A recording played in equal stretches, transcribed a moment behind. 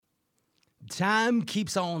Time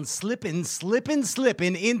keeps on slipping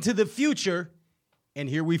into the future. And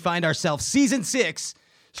here we find ourselves, Season 6,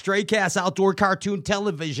 Stray Cast Outdoor Cartoon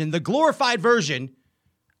Television, the glorified version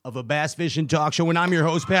of a Bass Fishing Talk Show. And I'm your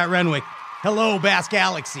host, Pat Renwick. Hello, Bass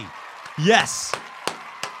Galaxy. Yes.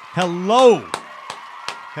 Hello.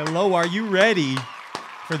 Hello, are you ready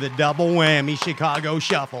for the double whammy Chicago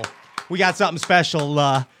Shuffle? We got something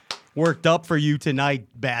special worked up for you tonight,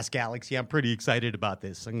 Bass Galaxy. I'm pretty excited about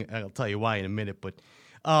this. I'll tell you why in a minute, but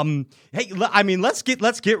hey, I mean, let's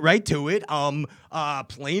get right to it.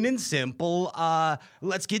 Plain and simple.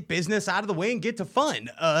 Let's get business out of the way and get to fun.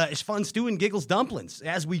 It's fun stew and giggles dumplings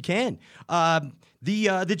as we can.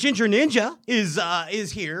 The Ginger Ninja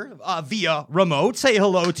is here via remote. Say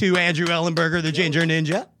hello to Andrew Ellenberger, the Ginger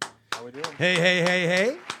Ninja. How we doing?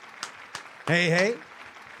 Hey.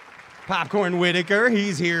 Popcorn Whitaker,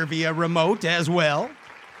 he's here via remote as well.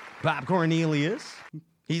 Popcorn Elias,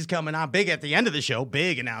 he's coming on big at the end of the show.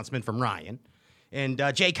 Big announcement from Ryan. And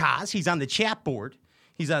Jay Kaz, he's on the chat board.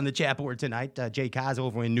 He's on the chat board tonight. Jay Kaz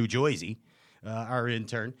over in New Jersey, our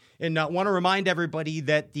intern. And I want to remind everybody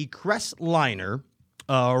that the Crestliner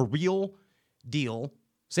Real Deal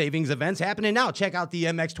Savings event's happening now. Check out the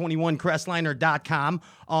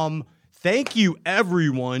mx21crestliner.com. Thank you,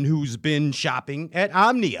 everyone who's been shopping at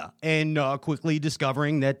Omnia and quickly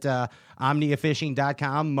discovering that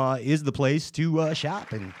OmniaFishing.com is the place to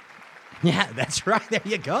shop. And yeah, that's right. There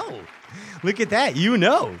you go. Look at that. You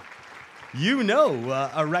know,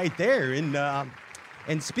 right there. And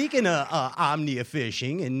speaking of Omnia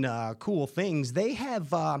Fishing and cool things, they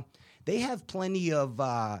have plenty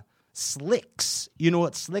of slicks. You know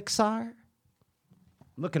what slicks are?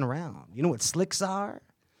 Looking around. You know what slicks are?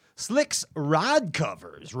 Slicks rod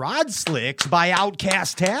covers, Rod Slicks by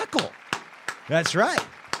Outcast Tackle. That's right.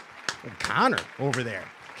 And Connor over there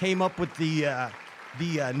came up with the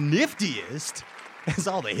niftiest, as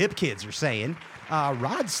all the hip kids are saying,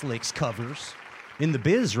 Rod Slicks covers in the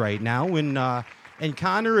biz right now. And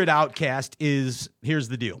Connor at Outcast here's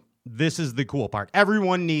the deal. This is the cool part.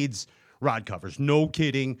 Everyone needs rod covers. No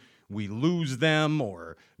kidding. We lose them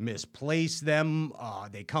or misplace them.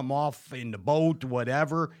 They come off in the boat,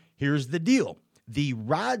 whatever. Here's the deal. The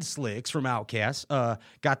Rod Slicks from Outcast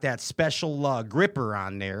got that special gripper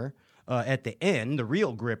on there at the end, the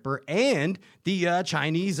real gripper, and the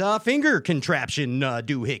Chinese finger contraption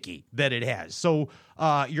doohickey that it has. So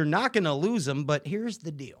you're not going to lose them, but here's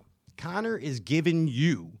the deal. Connor is giving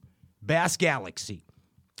you, Bass Galaxy,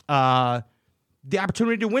 the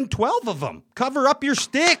opportunity to win 12 of them. Cover up your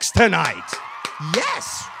sticks tonight.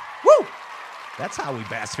 Yes. Woo. That's how we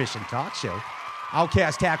Bass Fishing Talk Show.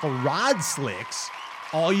 Outcast Tackle Rod Slicks.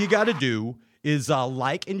 All you got to do is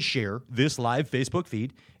like and share this live Facebook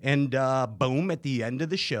feed. And boom, at the end of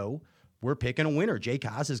the show, we're picking a winner. Jay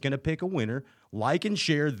Kaz is going to pick a winner. Like and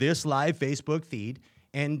share this live Facebook feed.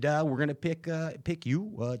 And we're going to pick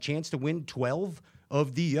you a chance to win 12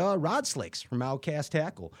 of the Rod Slicks from Outcast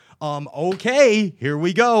Tackle. Okay, here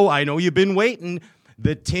we go. I know you've been waiting.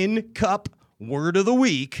 The Tin Cup word of the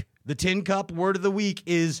week. The Tin Cup word of the week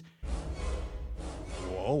is,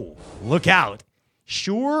 whoa, look out.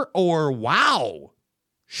 Sure or wow?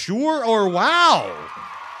 Sure or wow?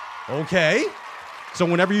 Okay. So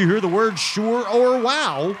whenever you hear the word sure or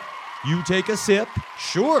wow, you take a sip.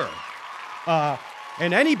 Sure.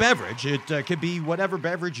 And any beverage, it could be whatever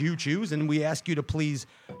beverage you choose, and we ask you to please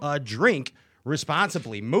drink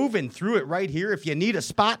responsibly. Moving through it right here. If you need a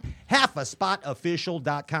spot,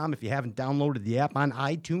 halfaspotofficial.com. If you haven't downloaded the app on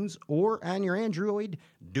iTunes or on your Android,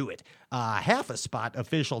 do it.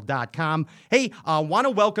 Halfaspotofficial.com. Hey, I want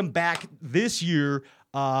to welcome back this year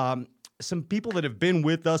some people that have been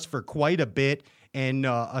with us for quite a bit, and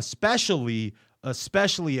especially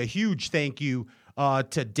a huge thank you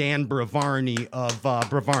to Dan Bravarni of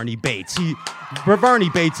Bravarni Baits.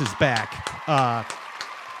 Bravarni Baits is back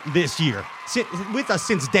this year, with us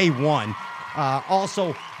since day one.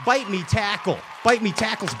 Also, Bite Me Tackle. Bite Me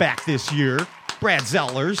Tackle's back this year. Brad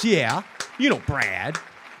Zellers, yeah. You know Brad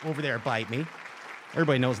over there at Bite Me.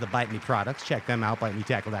 Everybody knows the Bite Me products. Check them out,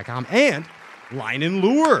 bitemetackle.com. And Line and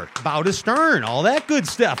Lure, Bow to Stern, all that good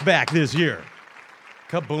stuff back this year.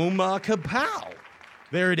 Kaboom, kapow.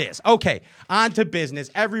 There it is. Okay, on to business.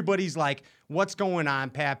 Everybody's like, what's going on,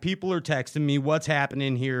 Pat? People are texting me, what's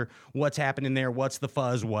happening here? What's happening there? What's the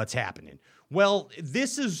fuzz? What's happening? Well,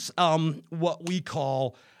 this is what we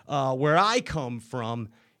call, where I come from,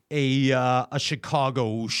 a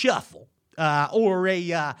Chicago shuffle or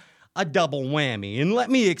a double whammy. And let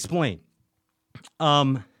me explain.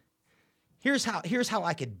 Here's how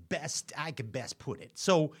I could best put it.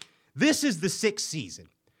 So this is the 6th season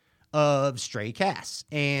of Stray Casts,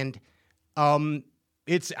 and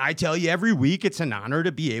I tell you every week, it's an honor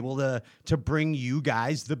to be able to bring you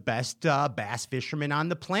guys the best bass fishermen on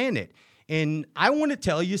the planet. And I want to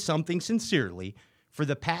tell you something sincerely. For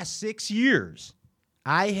the past 6 years,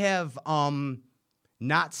 I have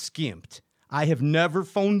not skimped. I have never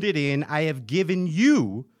phoned it in. I have given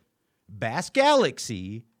you, Bass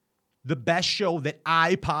Galaxy, the best show that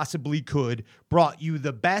I possibly could, brought you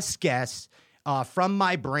the best guests from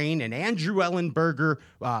my brain, and Andrew Ellenberger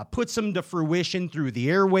puts them to fruition through the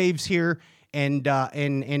airwaves here, and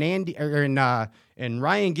Andy and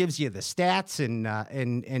Ryan gives you the stats,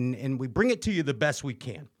 and we bring it to you the best we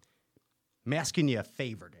can. I'm asking you a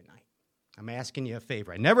favor tonight. I'm asking you a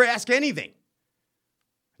favor. I never ask anything.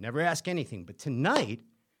 But tonight,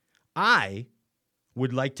 I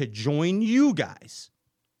would like to join you guys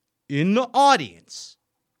in the audience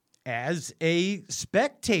as a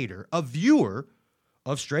spectator, a viewer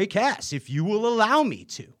of Stray Cast, if you will allow me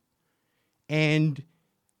to, and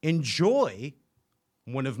enjoy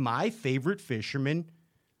one of my favorite fishermen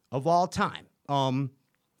of all time. A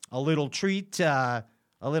little treat to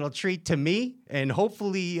me, and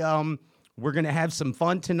hopefully we're gonna have some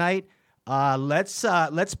fun tonight. Let's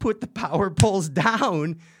put the power poles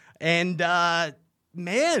down, and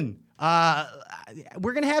man.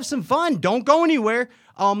 We're going to have some fun. Don't go anywhere.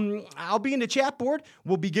 I'll be in the chat board.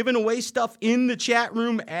 We'll be giving away stuff in the chat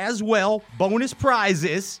room as well. Bonus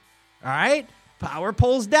prizes. All right? Power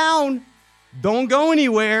poles down. Don't go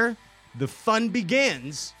anywhere. The fun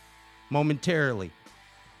begins momentarily.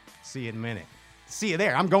 See you in a minute. See you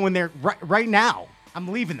there. I'm going there right now. I'm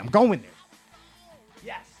leaving. I'm going there.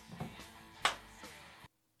 Yes.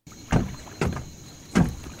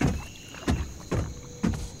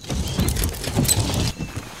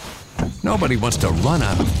 Nobody wants to run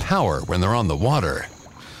out of power when they're on the water.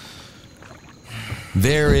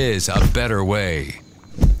 There is a better way.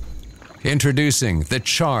 Introducing the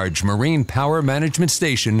Charge Marine Power Management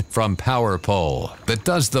Station from PowerPole that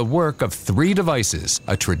does the work of 3 devices: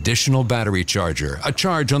 a traditional battery charger, a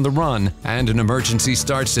charge on the run, and an emergency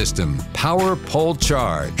start system. PowerPole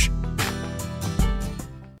Charge.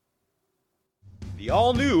 The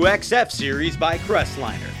all-new XF series by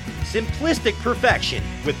Crestliner. Simplistic perfection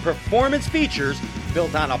with performance features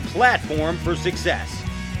built on a platform for success.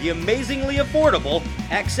 The amazingly affordable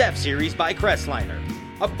XF series by Crestliner.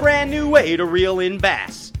 A brand new way to reel in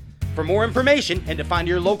bass. For more information and to find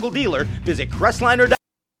your local dealer, visit Crestliner.com.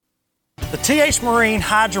 The TH Marine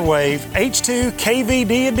Hydrowave H2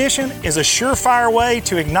 KVD Edition is a surefire way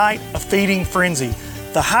to ignite a feeding frenzy.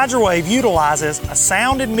 The Hydrowave utilizes a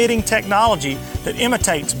sound-emitting technology that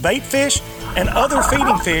imitates bait fish and other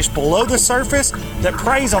feeding fish below the surface that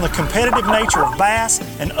preys on the competitive nature of bass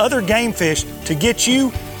and other game fish to get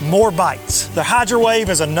you more bites. The Hydrowave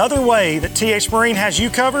is another way that TH Marine has you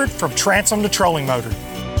covered from transom to trolling motor.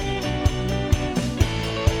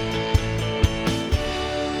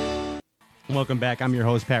 Welcome back. I'm your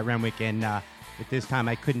host, Pat Renwick, and at this time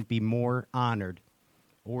I couldn't be more honored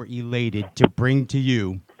or elated to bring to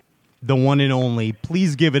you the one and only,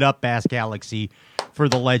 please give it up, Bass Galaxy, for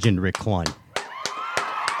the legend, Rick Clunn.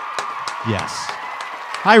 Yes.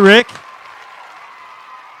 Hi, Rick.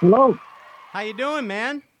 Hello. How you doing,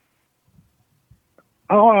 man?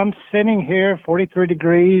 Oh, I'm sitting here, 43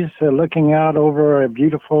 degrees, looking out over a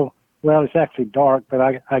beautiful, well, it's actually dark, but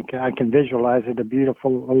I can visualize it, a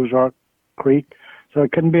beautiful Ozark Creek. So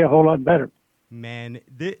it couldn't be a whole lot better. Man,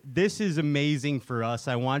 this is amazing for us.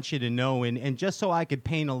 I want you to know, and just so I could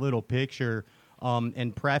paint a little picture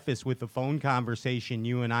and preface with the phone conversation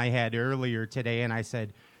you and I had earlier today, and I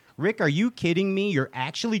said, Rick, are you kidding me? You're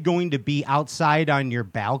actually going to be outside on your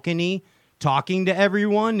balcony talking to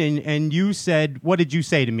everyone? And you said, what did you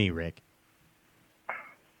say to me, Rick?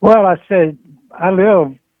 Well, I said, I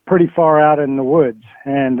live pretty far out in the woods,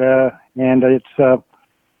 and it's,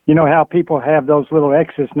 you know how people have those little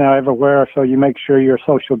X's now everywhere, so you make sure you're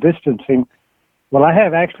social distancing. Well, I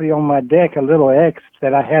have actually on my deck a little X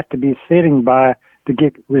that I have to be sitting by to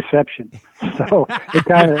get reception. So it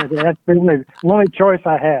kind of, that's been the only choice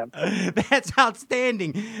I have. That's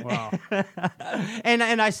outstanding. Wow. and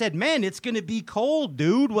I said, man, it's going to be cold,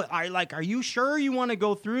 dude. Are you sure you want to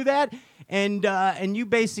go through that? And you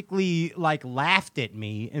basically laughed at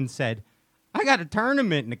me and said, I got a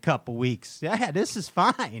tournament in a couple weeks. Yeah, this is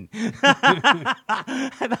fine. I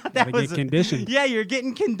thought that was conditioned. Yeah, you're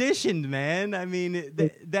getting conditioned, man. I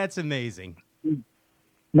mean, that's amazing.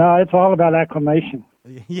 No, it's all about acclimation.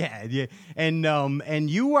 Yeah, and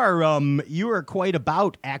you are quite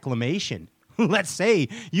about acclimation. Let's say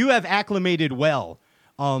you have acclimated well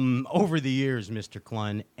over the years, Mr.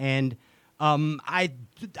 Clunn, and I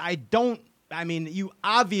don't I mean, you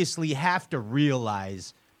obviously have to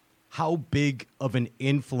realize how big of an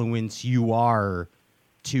influence you are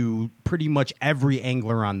to pretty much every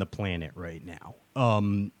angler on the planet right now.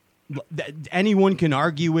 Anyone can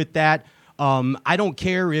argue with that. I don't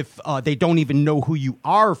care if they don't even know who you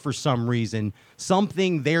are for some reason.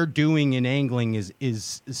 Something they're doing in angling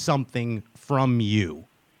is something from you.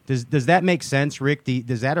 Does that make sense, Rick?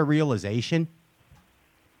 Is that a realization?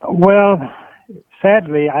 Well,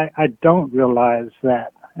 sadly, I don't realize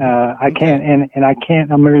that. I can't, and I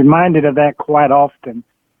can't. I'm reminded of that quite often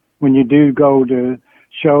when you do go to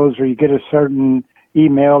shows or you get a certain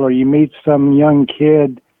email or you meet some young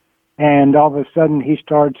kid, and all of a sudden he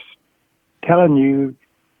starts telling you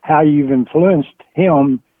how you've influenced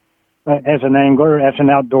him as an angler, as an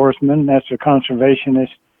outdoorsman, as a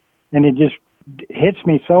conservationist, and it just hits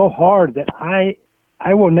me so hard that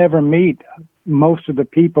I will never meet most of the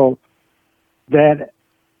people that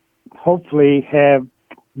hopefully have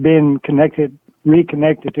been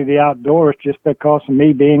reconnected to the outdoors just because of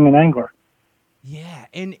me being an angler. Yeah,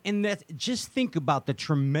 and that, just think about the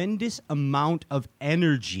tremendous amount of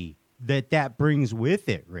energy that brings with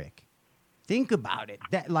it, Rick. Think about it.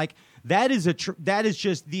 That is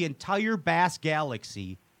just the entire Bass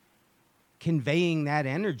Galaxy conveying that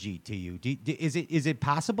energy to you. Is it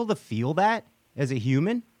possible to feel that as a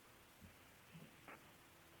human?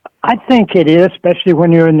 I think it is, especially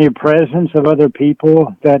when you're in the presence of other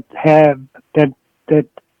people that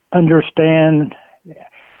understand.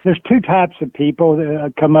 There's two types of people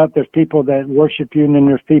that come up. There's people that worship you, and then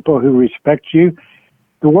there's people who respect you.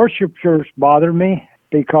 The worshipers bother me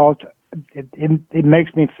because it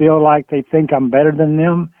makes me feel like they think I'm better than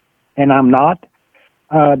them, and I'm not.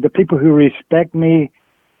 The people who respect me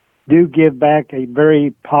do give back a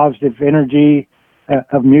very positive energy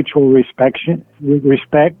of mutual respect,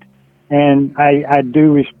 and I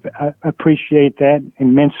do appreciate that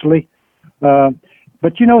immensely. But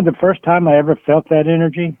the first time I ever felt that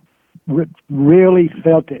energy, really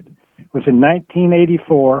felt it, was in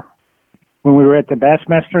 1984 when we were at the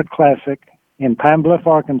Bassmaster Classic in Pine Bluff,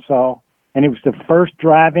 Arkansas, and it was the first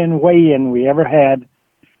drive-in weigh-in we ever had.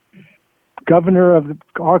 Governor of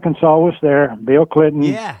Arkansas was there, Bill Clinton.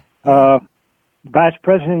 Yeah. Vice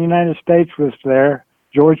President of the United States was there,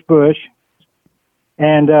 George Bush.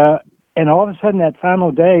 And all of a sudden that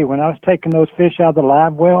final day when I was taking those fish out of the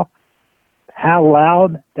live well, how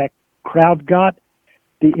loud that crowd got,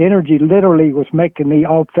 the energy literally was making me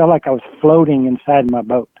felt like I was floating inside my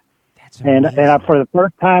boat. And for the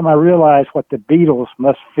first time, I realized what the Beatles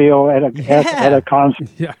must feel at a concert.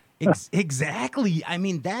 Yeah. Exactly. I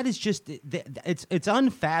mean, that is just it's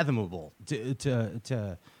unfathomable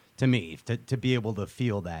to me to be able to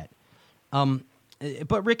feel that.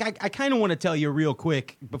 But Rick, I kind of want to tell you real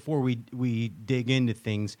quick before we dig into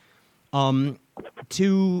things. To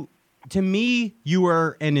me, you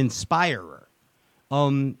are an inspirer.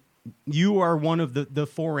 You are one of the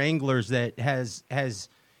four anglers that has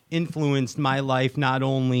influenced my life, not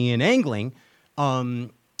only in angling,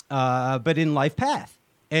 but in life path.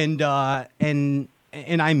 And I mean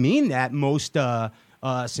that most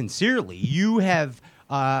sincerely. You have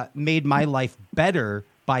made my life better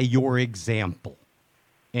by your example,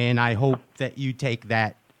 and I hope that you take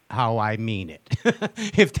that how I mean it,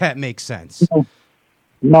 if that makes sense.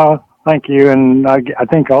 No, thank you. And I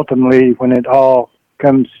think ultimately, when it all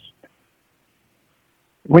comes,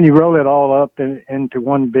 when you roll it all up into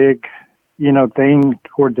one big, thing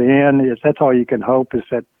toward the end, that's all you can hope is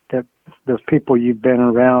that those people you've been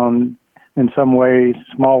around in some way,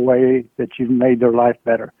 small way, that you've made their life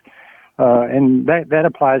better. And that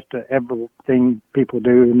applies to everything people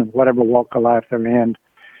do in whatever walk of life they're in.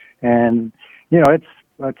 And, it's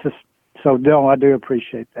just, so Dylan, I do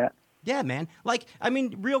appreciate that. Yeah, man.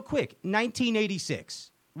 Real quick,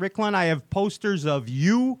 1986. Rickland, I have posters of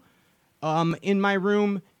you in my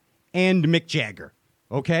room and Mick Jagger.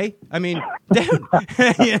 Okay, I mean, dude,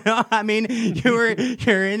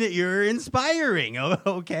 you're inspiring.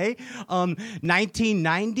 Okay,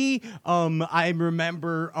 1990. I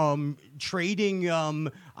remember trading.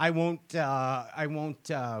 I won't tell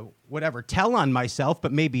on myself,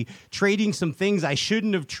 but maybe trading some things I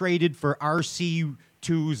shouldn't have traded for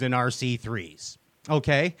RC2s and RC3s.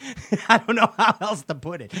 Okay, I don't know how else to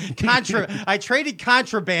put it. I traded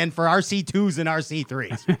contraband for RC2s and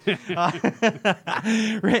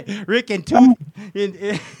RC3s. Rick and two.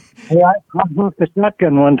 I hooked the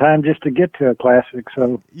shotgun one time just to get to a classic.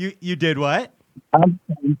 So you did what?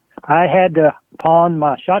 I had to pawn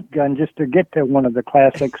my shotgun just to get to one of the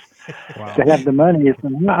classics. Wow. To have the money.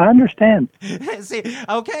 I understand. See,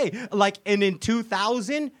 okay, and in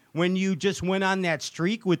 2000. when you just went on that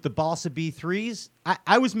streak with the Balsa B3s,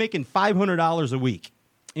 I was making $500 a week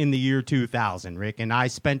in the year 2000, Rick, and I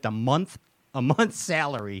spent a month's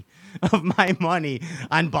salary of my money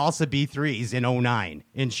on Balsa B3s in 2009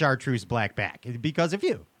 in chartreuse blackback because of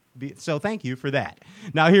you. So thank you for that.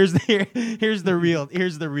 Now here's the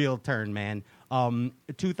real turn, man.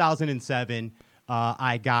 2007,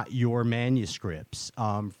 I got your manuscripts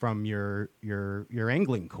from your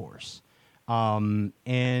angling course. And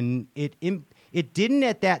it didn't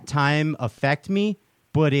at that time affect me,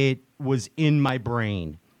 but it was in my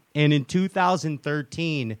brain. And in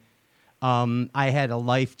 2013, I had a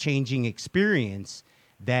life-changing experience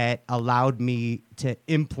that allowed me to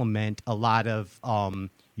implement a lot of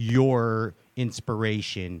your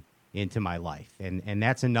inspiration into my life. And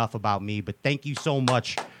that's enough about me. But thank you so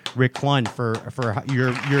much, Rick Clunn, for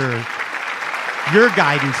your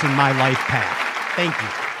guidance in my life path. Thank you.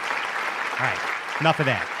 All right, enough of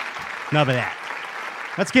that.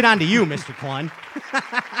 Let's get on to you, Mr. Clunn.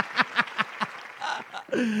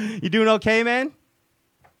 You doing okay, man?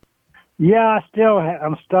 Yeah,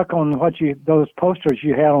 I'm stuck on those posters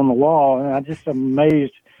you had on the wall, and I'm just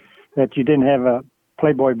amazed that you didn't have a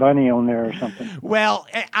Playboy bunny on there or something. Well,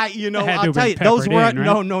 I'll tell you, those were right?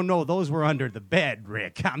 No, those were under the bed,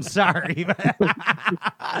 Rick. I'm sorry.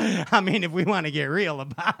 I mean, if we want to get real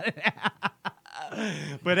about it.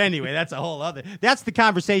 But anyway, that's the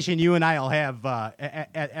conversation you and I will have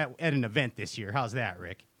at an event this year. How's that,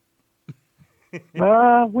 Rick?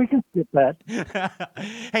 We can skip that.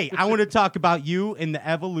 Hey, I want to talk about you and the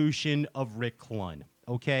evolution of Rick Clunn,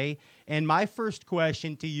 okay? And my first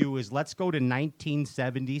question to you is, let's go to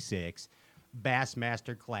 1976,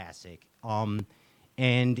 Bassmaster Classic,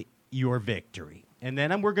 and your victory. And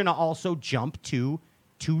then we're going to also jump to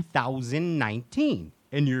 2019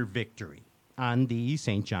 and your victory on the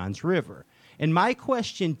St. Johns River. And my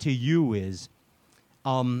question to you is,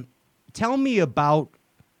 tell me about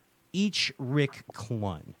each Rick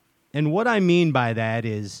Clunn. And what I mean by that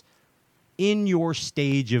is, in your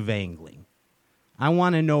stage of angling, I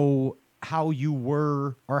want to know how you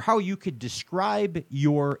were, or how you could describe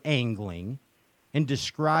your angling and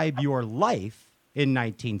describe your life in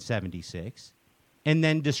 1976, and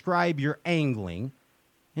then describe your angling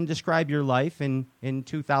and describe your life in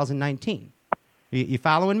 2019. You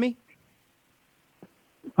following me?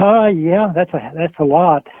 Yeah, that's a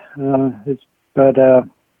lot.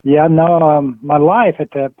 My life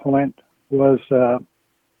at that point was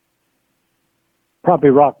probably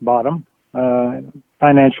rock bottom,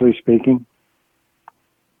 financially speaking.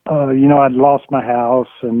 I'd lost my house,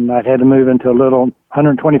 and I'd had to move into a little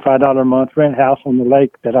 $125 a month rent house on the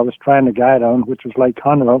lake that I was trying to guide on, which was Lake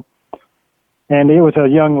Conroe. And it was a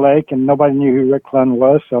young lake, and nobody knew who Rick Clunn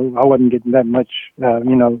was, so I wasn't getting that much,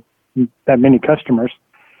 that many customers.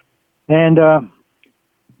 And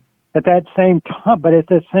at that same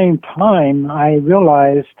time, I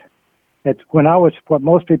realized that when I was what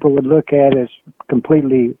most people would look at as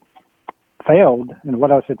completely failed in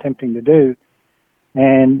what I was attempting to do,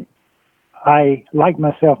 and I liked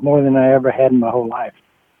myself more than I ever had in my whole life,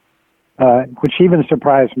 which even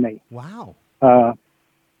surprised me. Wow.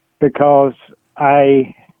 Because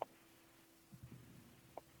I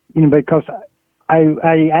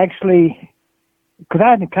actually, because I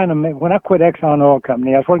had kind of, when I quit Exxon Oil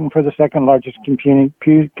Company, I was working for the second largest computing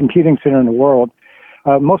center in the world.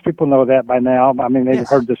 Most people know that by now. I mean, they've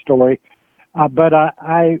heard the story. But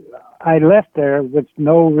I left there with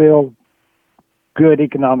no real good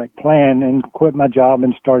economic plan and quit my job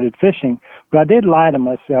and started fishing. But I did lie to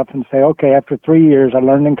myself and say, okay, after 3 years, I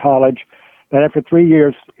learned in college that after 3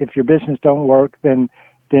 years, if your business don't work, then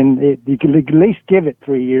you can at least give it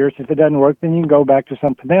 3 years. If it doesn't work, then you can go back to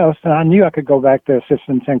something else. And I knew I could go back to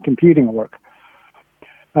assistance and computing work.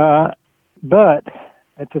 But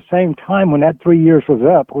at the same time, when that 3 years was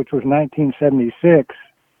up, which was 1976,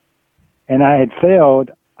 and I had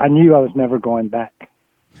failed, I knew I was never going back.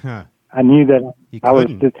 Huh. I knew that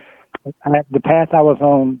the path I was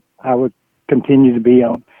on, I would continue to be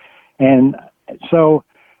on. And so,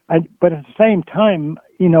 but at the same time,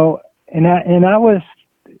 and I was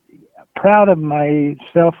proud of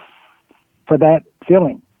myself for that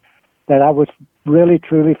feeling, that I was really,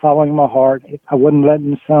 truly following my heart. I wasn't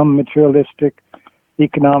letting some materialistic,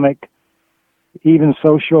 economic, even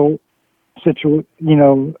social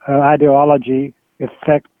ideology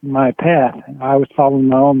affect my path. I was following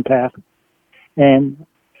my own path. And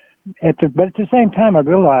but at the same time, I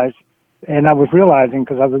realized, and I was realizing,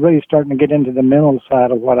 because I was really starting to get into the mental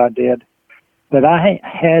side of what I did, that I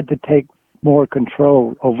had to take more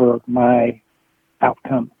control over my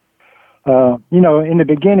outcome. In the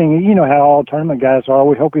beginning, you know how all tournament guys are.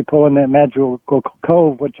 We hope we pull in that magical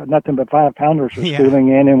cove, which are nothing but 5-pounders are schooling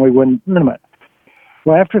in, and we win the tournament.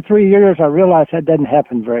 Well, after 3 years, I realized that doesn't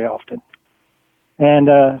happen very often. And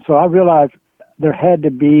so I realized there had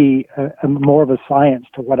to be more of a science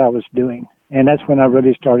to what I was doing. And that's when I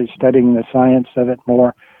really started studying the science of it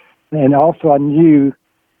more. And also I knew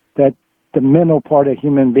that the mental part of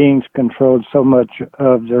human beings controlled so much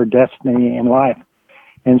of their destiny in life.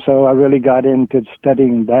 And so I really got into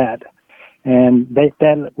studying that. And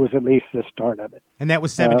that was at least the start of it. And that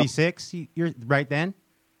was 76, you're right then,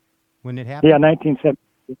 when it happened? Yeah,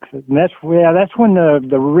 1976. And that's when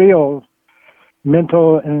the real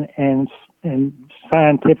mental and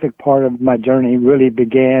scientific part of my journey really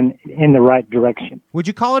began in the right direction. Would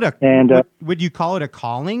you call it would you call it a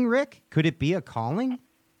calling, Rick? Could it be a calling?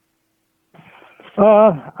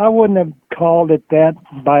 I wouldn't have called it that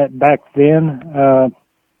back then.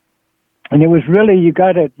 And it was really you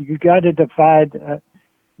got to divide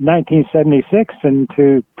 1976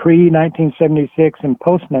 into pre-1976 and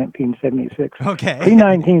post-1976. Okay.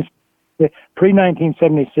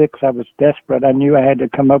 Pre-1976, I was desperate. I knew I had to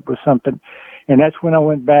come up with something. And that's when I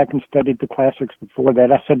went back and studied the classics before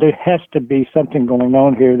that. I said, there has to be something going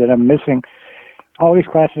on here that I'm missing. All these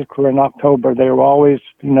classics were in October. They were always,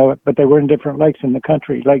 but they were in different lakes in the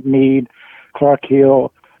country, Lake Mead, Clark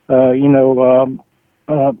Hill,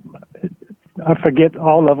 I forget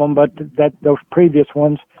all of them, but those previous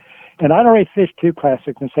ones. And I'd already fished 2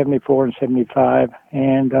 classics in 74 and 75.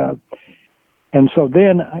 And so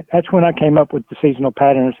then that's when I came up with the seasonal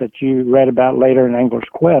patterns that you read about later in Angler's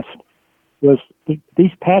Quest. Was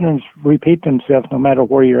these patterns repeat themselves no matter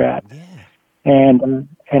where you're at. Yeah. And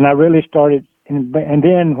I really started, and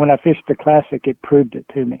then when I fished the classic, it proved it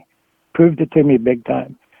to me big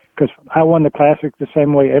time. Because I won the classic the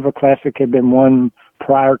same way every classic had been won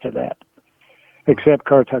prior to that, except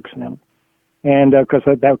Currituck Sound. And because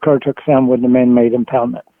that Currituck Sound was the man-made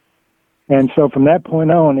impoundment. And so from that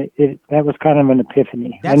point on, that was kind of an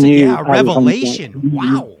epiphany. That's a revelation.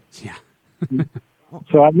 Wow. Yeah.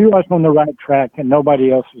 So I knew I was on the right track, and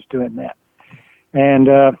nobody else was doing that. And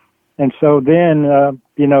so then,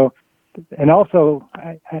 and also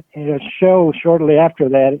in a show shortly after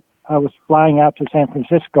that, I was flying out to San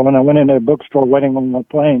Francisco, and I went into a bookstore waiting on my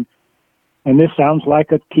plane. And this sounds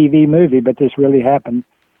like a TV movie, but this really happened.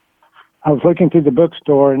 I was looking through the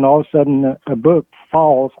bookstore, and all of a sudden a book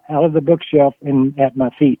falls out of the bookshelf at my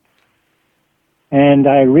feet. And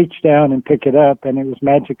I reached down and picked it up, and it was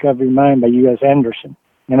Magic of Your Mind by U.S. Anderson.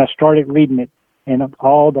 And I started reading it, and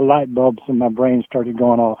all the light bulbs in my brain started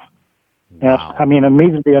going off. Wow. I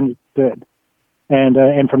immediately understood.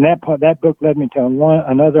 And from that point, that book led me to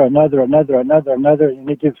another, and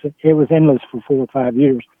it was endless for 4 or 5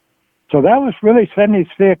 years. So that was really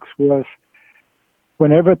 76 was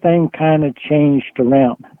when everything kind of changed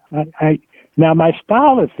around. Now my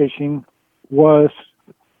style of fishing was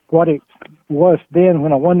what it was then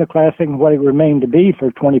when I won the classic, and what it remained to be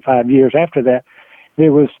for 25 years after that. It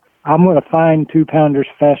was, I'm going to find 2-pounders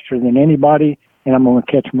faster than anybody, and I'm going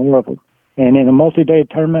to catch more of them. And in a multi-day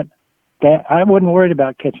tournament, that I wasn't worried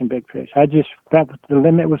about catching big fish. The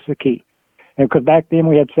limit was the key. And because back then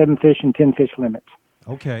we had 7 fish and 10 fish limits.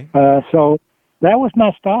 Okay. So that was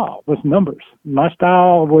my style, was numbers. My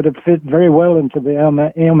style would have fit very well into the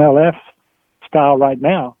MLF style right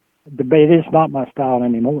now. But it is not my style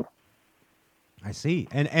anymore. I see.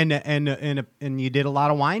 And you did a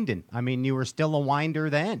lot of winding. You were still a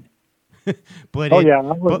winder then. But I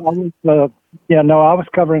was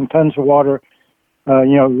covering tons of water,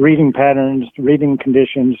 reading patterns, reading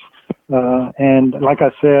conditions. And like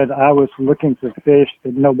I said, I was looking for fish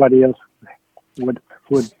that nobody else would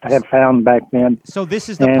have found back then. So this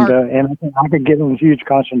is the part, and I could get in huge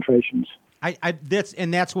concentrations.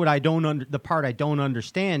 That's what the part I don't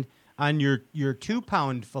understand on your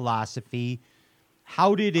 2-pound philosophy.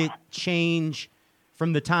 How did it change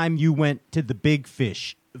from the time you went to the big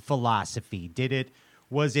fish philosophy?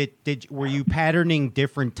 Were you patterning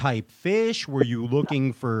different type fish? Were you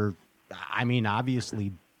looking for,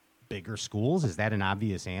 obviously bigger schools? Is that an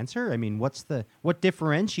obvious answer? What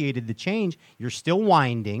differentiated the change? You're still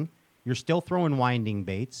winding. You're still throwing winding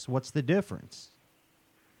baits. What's the difference?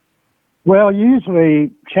 Well,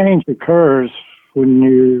 usually change occurs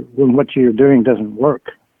when what you're doing doesn't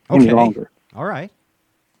work any longer. All right.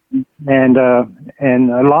 And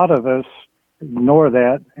a lot of us ignore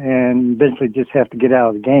that and eventually just have to get out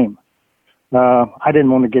of the game. I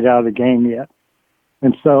didn't want to get out of the game yet.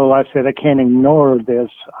 And so I said, I can't ignore this.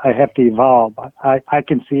 I have to evolve. I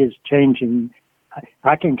can see it's changing.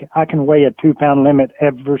 I can weigh a 2-pound limit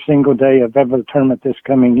every single day of every tournament this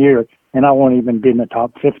coming year and I won't even be in the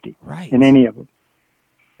top 50 Right. in any of them.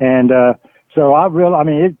 And so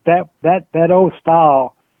that old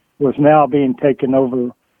style was now being taken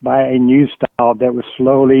over by a new style that was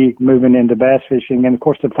slowly moving into bass fishing. And of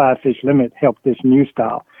course, the 5-fish limit helped this new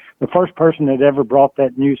style. The first person that ever brought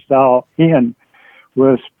that new style in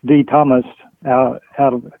was D. Thomas out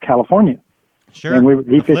of California. Sure. And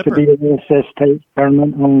he fished the BASS State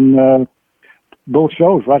tournament on both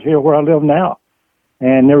shows right here where I live now.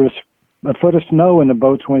 And there was a foot of snow in the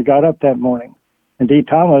boats when we got up that morning. And D.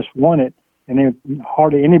 Thomas won it. And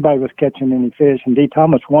hardly anybody was catching any fish. And D.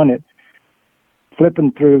 Thomas won it,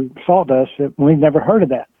 flipping through sawdust. We'd never heard of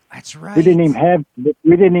that. That's right. We didn't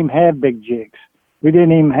even have big jigs. We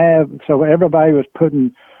didn't even have, so everybody was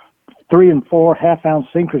putting 3 and 4 half-ounce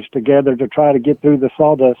sinkers together to try to get through the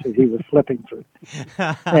sawdust that he was flipping through.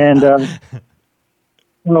 And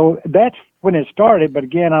that's when it started. But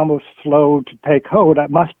again, I was slow to take hold.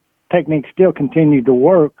 My technique still continued to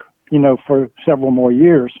work, for several more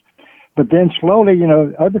years. But then slowly,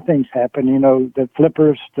 other things happened. The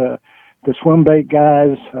flippers, the swim bait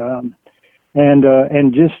guys,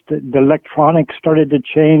 and just the electronics started to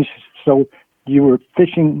change. So you were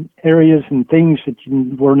fishing areas and things that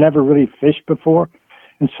you were never really fished before.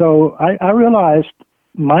 And so I realized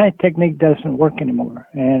my technique doesn't work anymore,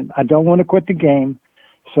 and I don't want to quit the game.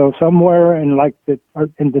 So somewhere in the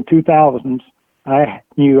 2000s, I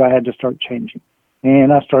knew I had to start changing,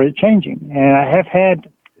 and I started changing. And I have had,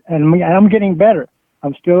 and I'm getting better.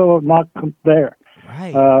 I'm still not there.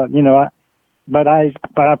 Right. But I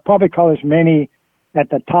probably call as many at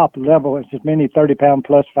the top level, as many 30-pound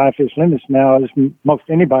plus 5-fish limits now as most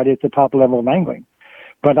anybody at the top level of angling.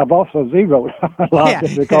 But I've also zeroed a lot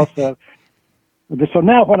because so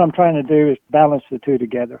now what I'm trying to do is balance the two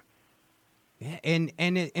together. And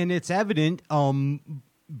it's evident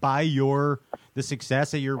by the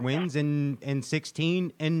success of your wins in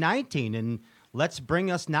 16 and 19. And let's bring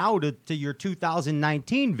us now to your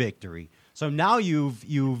 2019 victory. So now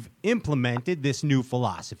you've implemented this new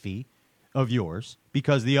philosophy of yours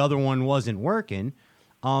because the other one wasn't working.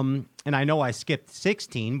 And I know I skipped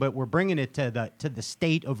 16, but we're bringing it to the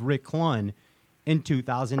state of Rick Clunn in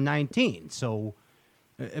 2019. So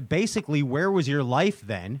basically, where was your life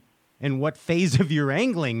then, and what phase of your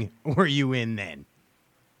angling were you in then?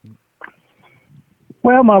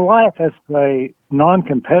 Well, my life as a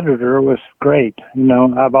non-competitor was great.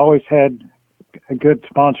 I've always had good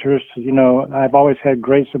sponsors. I've always had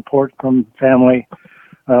great support from family.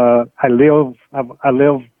 I live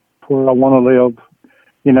where I want to live.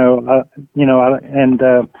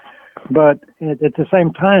 But at the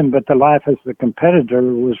same time, the life as a competitor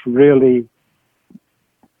was really,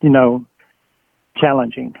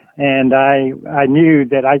 challenging. And I knew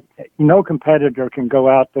that no competitor can go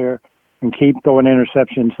out there and keep throwing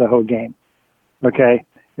interceptions the whole game. Okay?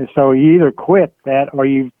 And so you either quit that or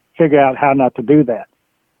you figure out how not to do that.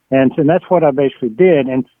 And so that's what I basically did.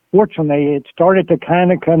 And fortunately, it started to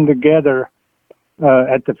kind of come together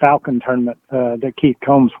at the Falcon tournament that Keith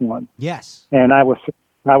Combs won. Yes. And I was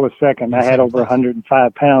second. I had over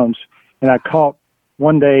 105 pounds. And I caught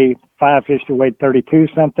one day 5 fish that weighed 32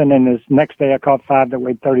 something, and the next day I caught 5 that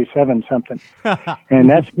weighed 37 something. And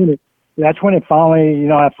that's when it finally,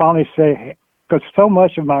 I finally say, because so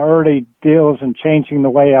much of my early deals and changing the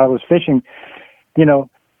way I was fishing,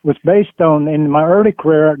 was based on, in my early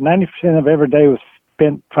career, 90% of every day was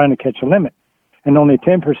spent trying to catch a limit, and only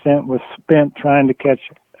 10% was spent trying to catch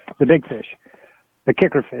the big fish, the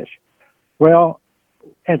kicker fish. Well,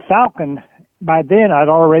 at Falcon, by then I'd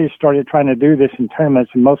already started trying to do this in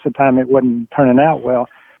tournaments, and most of the time it wasn't turning out well.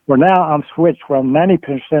 Well, now I'm switched where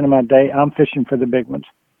 90% of my day I'm fishing for the big ones,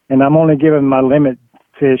 and I'm only giving my limit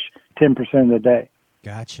fish 10% of the day.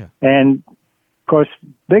 Gotcha. And of course,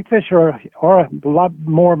 big fish are a lot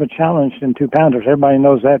more of a challenge than 2-pounders. Everybody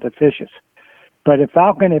knows that fishes. But at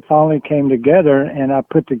Falcon, it finally came together, and I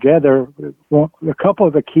put together a couple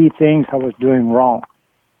of the key things I was doing wrong.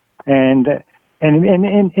 And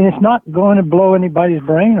it's not going to blow anybody's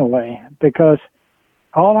brain away, because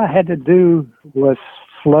all I had to do was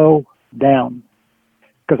slow down.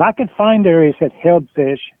 Because I could find areas that held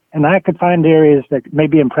fish, and I could find areas that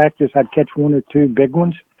maybe in practice I'd catch 1 or 2 big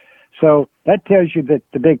ones. So that tells you that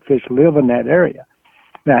the big fish live in that area.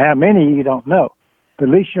 Now, how many, you don't know. But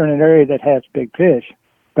at least you're in an area that has big fish.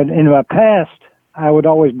 But in my past, I would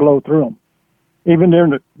always blow through them, even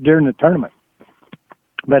during the tournament.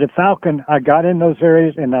 But at Falcon, I got in those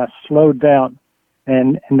areas and I slowed down.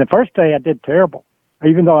 And the first day I did terrible,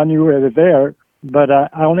 even though I knew we were there. But I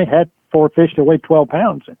only had 4 fish that weighed 12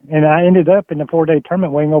 pounds. And I ended up in the 4-day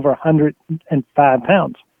tournament weighing over 105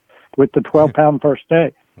 pounds with the 12-pound first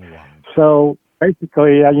day. Wow. So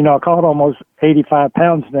basically, I caught almost 85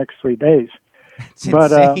 pounds the next 3 days. It's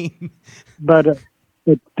insane. But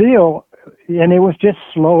the deal, and it was just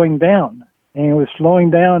slowing down. And it was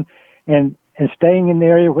slowing down and staying in the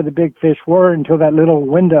area where the big fish were until that little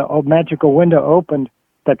window, magical window opened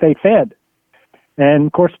that they fed. And,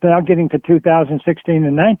 of course, now getting to 2016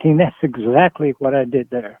 and 19, that's exactly what I did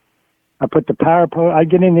there. I put the power post.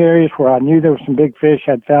 I'd get in the areas where I knew there were some big fish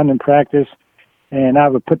I'd found in practice, and I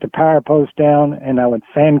would put the power post down, and I would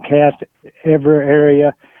fan cast every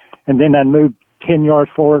area, and then I'd move 10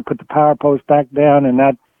 yards forward, put the power post back down, and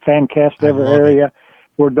I'd fan cast every area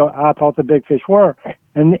where I thought the big fish were.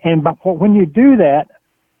 And when you do that,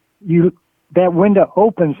 that window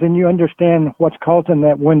opens, and you understand what's causing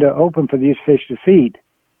that window open for these fish to feed.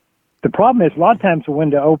 The problem is a lot of times the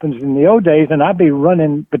window opens in the old days, and I'd be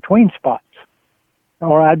running between spots,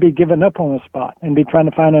 or I'd be giving up on a spot and be trying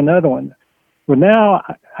to find another one. Well, now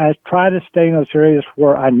I try to stay in those areas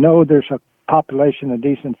where I know there's a population of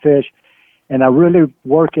decent fish, and I really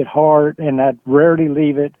work it hard, and I rarely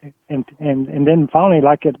leave it. And then finally,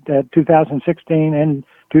 like at 2016 and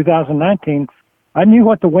 2019, I knew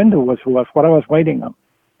what the window was, what I was waiting on.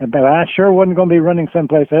 But I sure wasn't going to be running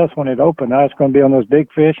someplace else when it opened. I was going to be on those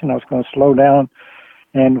big fish, and I was going to slow down.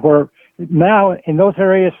 And where now in those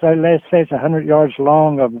areas, let's say it's 100 yards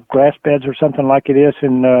long of grass beds or something like it is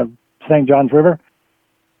in St. Johns River,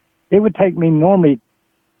 it would take me normally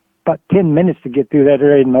about 10 minutes to get through that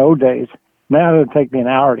area in my old days. Now it would take me an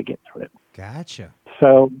hour to get through it. Gotcha.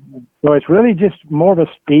 So it's really just more of a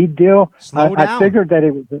speed deal. Slow down. I figured that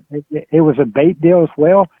it was a bait deal as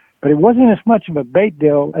well, but it wasn't as much of a bait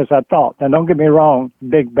deal as I thought. Now, don't get me wrong,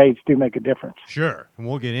 big baits do make a difference. Sure, and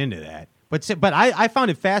we'll get into that. But I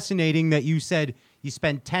found it fascinating that you said you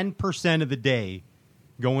spend 10% of the day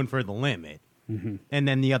going for the limit, and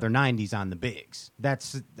then the other 90's on the bigs.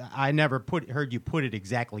 I never heard you put it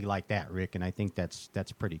exactly like that, Rick, and I think that's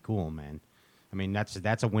pretty cool, man. I mean,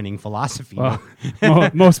 that's a winning philosophy. Well,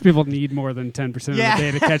 most people need more than 10% of the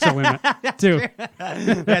day to catch a limit, too.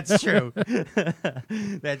 That's true.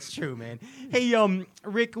 That's true, man. Hey,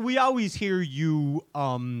 Rick, we always hear you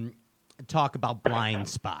talk about blind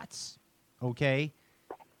spots, okay?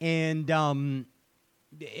 And I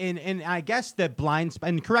guess that blind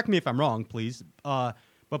spots, and correct me if I'm wrong, please,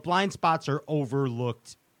 but blind spots are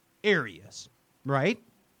overlooked areas, right?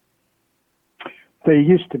 They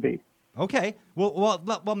used to be. Okay. Well.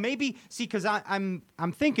 Maybe see, because I'm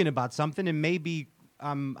thinking about something, and maybe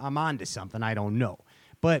I'm onto something. I don't know,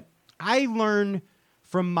 but I learn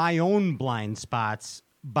from my own blind spots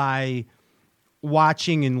by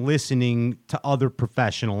watching and listening to other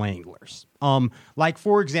professional anglers. Like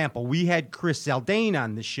for example, we had Chris Zaldain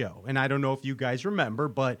on the show, and I don't know if you guys remember,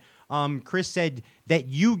 but Chris said that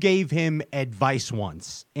you gave him advice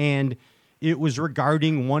once, and it was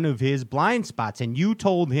regarding one of his blind spots, and you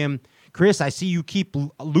told him, Chris, I see you keep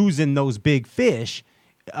losing those big fish.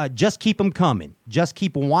 Just keep them coming. Just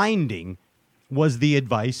keep winding was the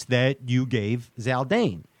advice that you gave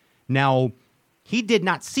Zaldain. Now, he did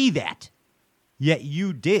not see that, yet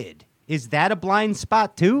you did. Is that a blind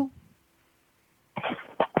spot too?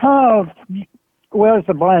 Oh, well, it's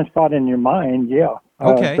a blind spot in your mind, yeah.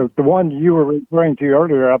 Okay. The one you were referring to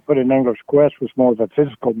earlier, I put in Angler's Quest, was more of a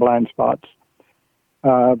physical blind spots.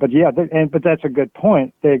 But yeah, but that's a good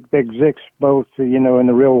point. They exist both, in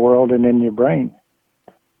the real world and in your brain.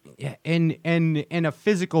 Yeah, and a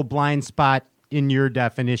physical blind spot in your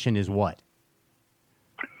definition is what?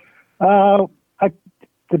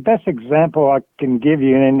 The best example I can give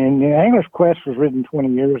you, and Angler's Quest was written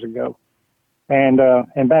 20 years ago, and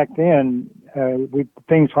back then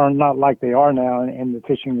things are not like they are now in the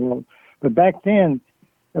fishing world. But back then,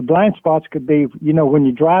 the blind spots could be, when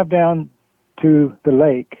you drive down through the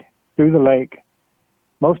lake,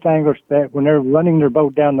 most anglers, that when they're running their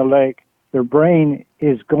boat down the lake, their brain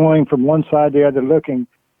is going from one side to the other looking,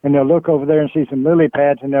 and they'll look over there and see some lily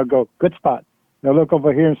pads, and they'll go, good spot. They'll look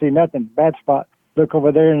over here and see nothing, bad spot. Look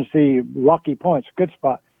over there and see rocky points, good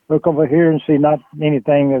spot. Look over here and see not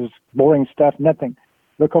anything that's boring stuff, nothing.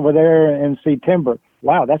 Look over there and see timber.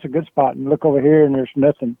 Wow, that's a good spot. And look over here and there's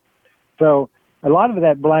nothing. So a lot of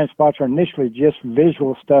that blind spots are initially just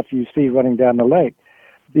visual stuff you see running down the lake.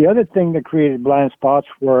 The other thing that created blind spots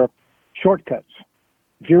were shortcuts.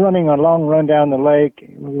 If you're running a long run down the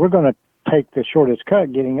lake, we're going to take the shortest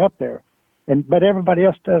cut getting up there. But everybody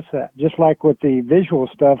else does that. Just like with the visual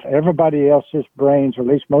stuff, everybody else's brains, or at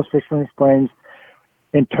least most fishermen's brains,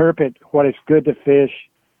 interpret what is good to fish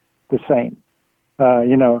the same.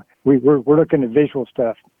 we're looking at visual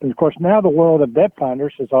stuff. And of course, now the world of depth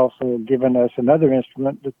finders has also given us another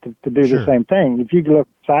instrument to do the same thing. If you look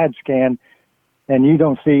side scan and you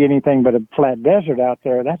don't see anything but a flat desert out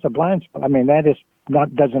there, that's a blind spot. I mean, that is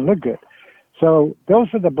doesn't look good. So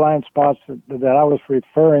those are the blind spots that I was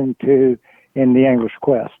referring to in the Angler's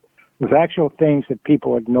Quest. It was actual things that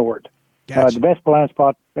people ignored. Gotcha. The best blind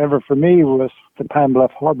spot ever for me was the Pine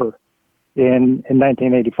Bluff Harbor in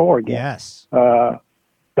 1984 again. Yes.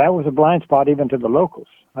 That was a blind spot even to the locals.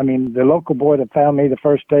 I mean, the local boy that found me the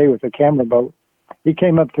first day with the camera boat, he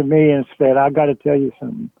came up to me and said, "I got to tell you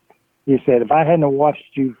something." He said, "If I hadn't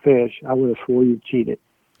watched you fish, I would have swore you cheated."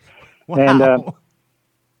 Wow.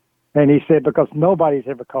 And he said, because nobody's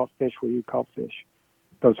ever caught fish where you caught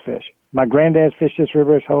those fish. My granddad fished this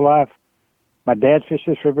river his whole life. My dad fished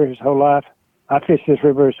this river his whole life. I fished this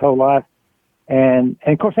river his whole life. And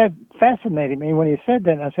of course, that fascinated me when he said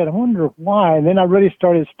that. And I said, I wonder why. And then I really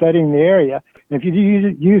started studying the area. And if you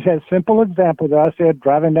use that simple example that I said,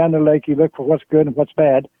 driving down the lake, you look for what's good and what's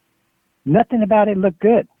bad. Nothing about it looked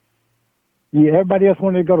good. Everybody else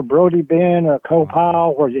wanted to go to Brody Bend or Coal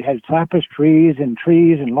Pile, where you had cypress trees and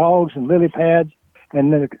logs and lily pads.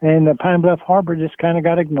 And the Pine Bluff Harbor just kind of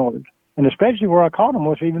got ignored. And especially where I caught them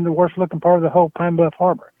was even the worst looking part of the whole Pine Bluff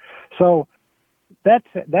Harbor. So that's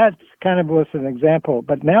kind of was an example.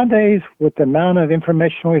 But nowadays, with the amount of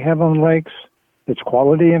information we have on lakes, it's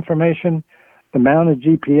quality information, the amount of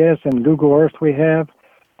GPS and Google Earth we have,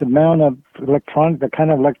 the amount of the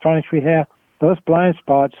kind of electronics we have, those blind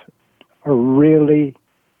spots are really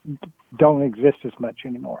don't exist as much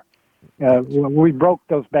anymore. We broke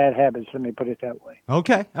those bad habits. Let me put it that way.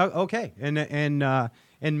 Okay. Okay.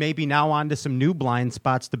 And maybe now on to some new blind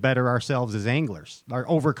spots to better ourselves as anglers, or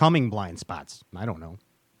overcoming blind spots. I don't know.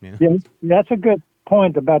 Yeah, that's a good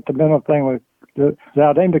point about the mental thing with the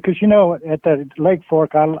Zaldane, because, at the Lake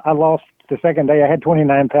Fork, I lost the second day. I had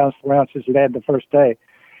 29 pounds 4 ounces that I had the first day.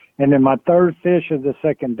 And then my third fish of the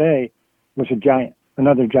second day was a giant,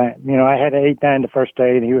 another giant. I had an 8-9 the first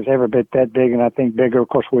day, and he was every bit that big, and I think bigger. Of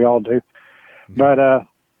course, we all do. Mm-hmm.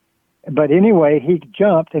 But anyway, he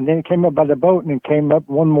jumped, and then he came up by the boat, and it came up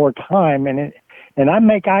one more time, and I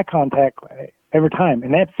make eye contact every time,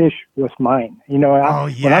 and that fish was mine. When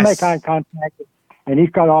I make eye contact, and he's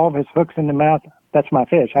got all of his hooks in the mouth, that's my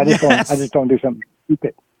fish. I just don't do something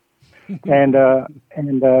stupid.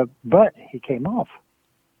 But he came off.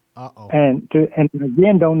 Uh-oh. And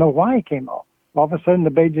again, don't know why he came off. All of a sudden, the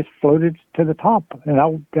bait just floated to the top, and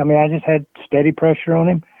I just had steady pressure on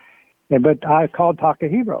him. But I called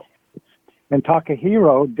Takahiro. And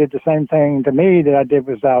Takahiro did the same thing to me that I did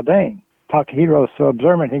with Zaldane. Takahiro is so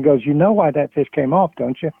observant. He goes, "You know why that fish came off,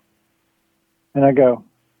 don't you?" And I go,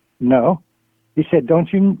 "No." He said,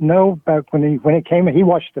 "Don't you know back when it came?" He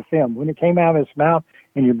watched the film. When it came out of his mouth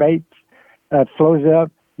and your bait flows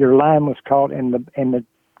up, your line was caught in the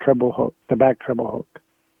treble hook, the back treble hook.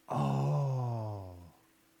 Oh.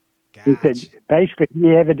 Gotcha. He said, basically,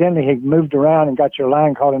 he evidently had moved around and got your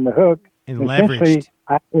line caught in the hook. And leveraged.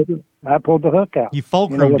 I pulled the hook out. You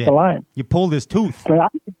fulcrumed with it. The line. You pulled his tooth. But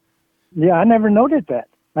I never noticed that.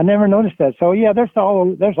 So yeah, there's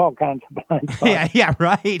all kinds of blind spots. Yeah,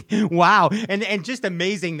 right. Wow, and just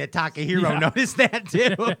amazing that Takahiro noticed that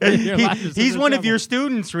too. He's one of your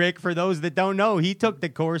students, Rick. For those that don't know, he took the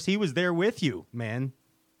course. He was there with you, man.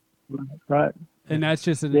 Right. And that's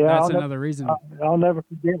just another reason. I'll never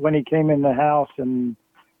forget when he came in the house and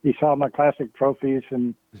he saw my classic trophies,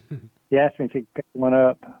 and he asked me if he could pick one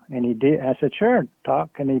up, and he did. I said, "Sure, Doc,"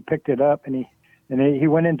 and he picked it up, and he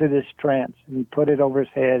went into this trance, and he put it over his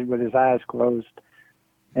head with his eyes closed,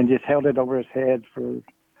 and just held it over his head for,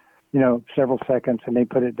 several seconds, and he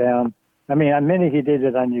put it down. I mean, the minute he did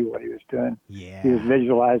it, I knew what he was doing. Yeah, he was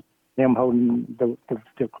visualizing him holding the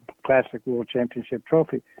classic World Championship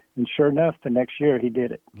trophy, and sure enough, the next year he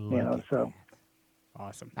did it. So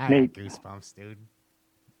awesome. I got goosebumps, dude.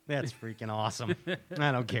 That's freaking awesome.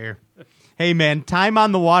 I don't care. Hey, man, time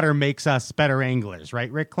on the water makes us better anglers,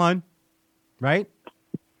 right, Rick Clunn? Right?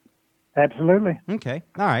 Absolutely. Okay.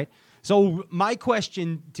 All right. So my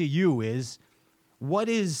question to you is, what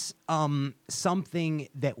is something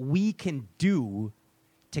that we can do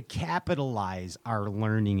to capitalize our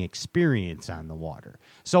learning experience on the water?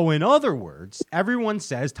 So in other words, everyone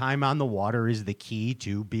says time on the water is the key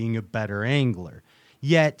to being a better angler.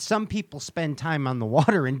 Yet some people spend time on the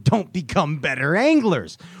water and don't become better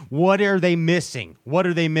anglers. What are they missing? What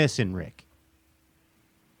are they missing, Rick?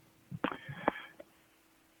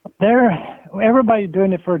 Everybody's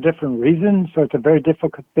doing it for a different reason, so it's a very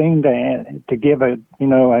difficult thing to give an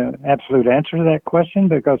absolute answer to that question,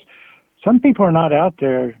 because some people are not out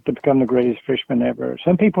there to become the greatest fisherman ever.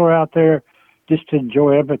 Some people are out there just to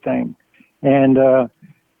enjoy everything. And to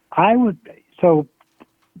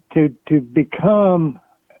become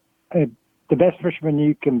the best fisherman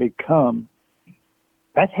you can become,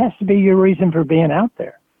 that has to be your reason for being out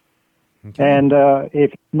there. Okay. And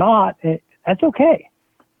if not, that's okay.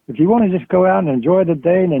 If you want to just go out and enjoy the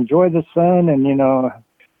day and enjoy the sun and,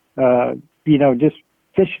 just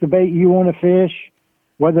fish the bait you want to fish,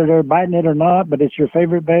 whether they're biting it or not, but it's your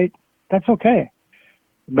favorite bait, that's okay.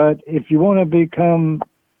 But if you want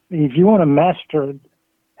to master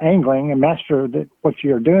angling and master what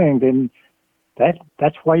you're doing, then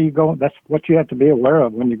that's why you go. That's what you have to be aware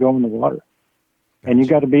of when you go in the water. And you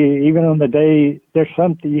got to be, even on the day, there's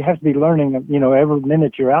something you have to be learning, every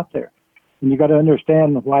minute you're out there. And you got to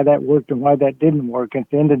understand why that worked and why that didn't work. And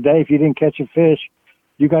at the end of the day, if you didn't catch a fish,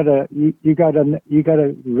 you got to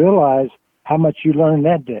realize how much you learned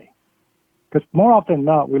that day. Because more often than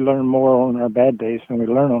not, we learn more on our bad days than we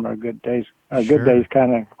learn on our good days. Our good days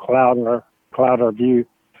kind of cloud our view.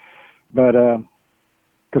 But,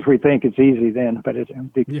 because we think it's easy then, but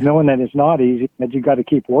knowing that it's not easy, that you got to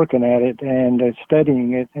keep working at it and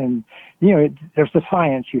studying it, and there's the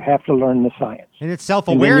science. You have to learn the science, and it's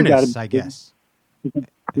self-awareness, I guess.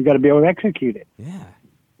 You got to be able to execute it. Yeah,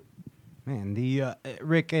 man. The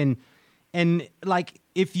Rick, and like,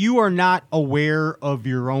 if you are not aware of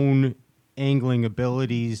your own angling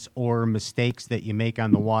abilities or mistakes that you make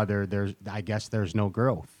on the water, there's no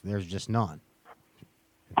growth. There's just none.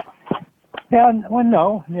 Yeah, well,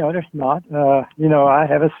 no, there's not. I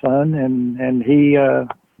have a son, and he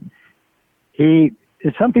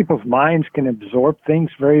some people's minds can absorb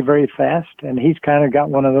things very, very fast, and he's kind of got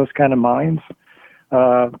one of those kind of minds.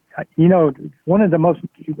 One of the most,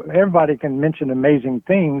 everybody can mention amazing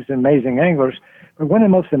things, amazing anglers, but one of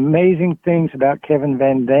the most amazing things about Kevin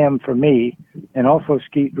Van Dam for me, and also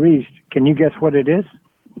Skeet Reese, can you guess what it is?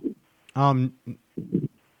 I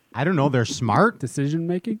don't know. They're smart. Decision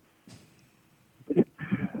making?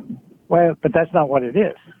 Well, but that's not what it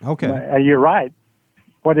is. Okay. You're right.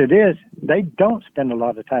 What it is, they don't spend a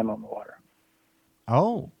lot of time on the water.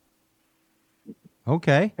 Oh.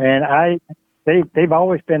 Okay. And they've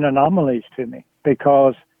always been anomalies to me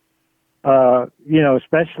because,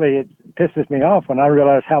 especially it pisses me off when I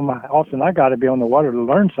realize how often I got to be on the water to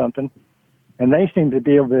learn something, and they seem to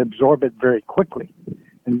be able to absorb it very quickly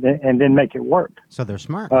and then make it work. So they're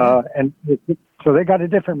smart. And so they got a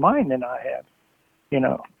different mind than I have,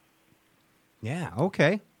 Yeah,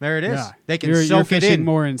 okay. There it is. Yeah. They can you're soak it fishing in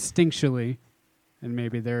more instinctually, and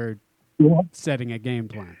maybe they're setting a game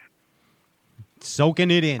plan.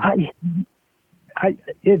 Soaking it in.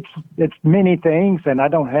 It's many things, and I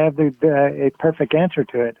don't have a perfect answer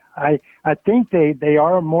to it. I think they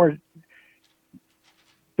are more.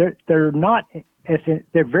 They're not.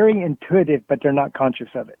 They're very intuitive, but they're not conscious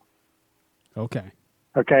of it. Okay.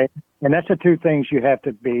 Okay, and that's the two things you have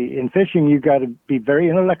to be in fishing. You got to be very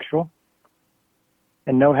intellectual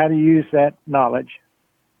and know how to use that knowledge,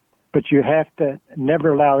 but you have to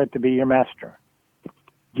never allow it to be your master.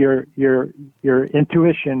 Your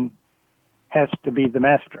intuition has to be the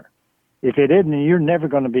master. If it isn't, you're never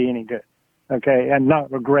going to be any good. Okay, and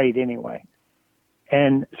not great anyway.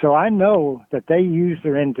 And so I know that they use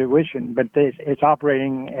their intuition, but it's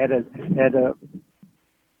operating at a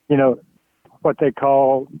what they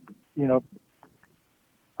call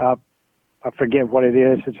I forget what it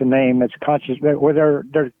is. It's a name. It's conscious. Where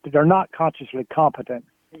they're not consciously competent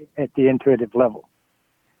at the intuitive level,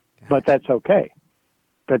 but that's okay.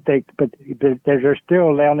 But they're still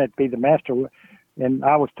allowing it to be the master. And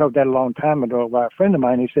I was told that a long time ago by a friend of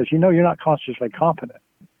mine. He says, you're not consciously competent.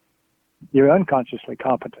 You're unconsciously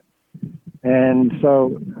competent. And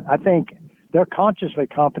so I think they're consciously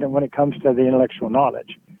competent when it comes to the intellectual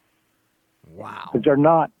knowledge. Wow. But they're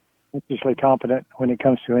not consciously competent when it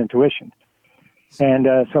comes to intuition. And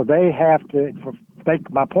so they have to,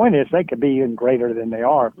 my point is they could be even greater than they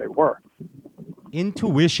are if they were.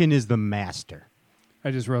 Intuition is the master.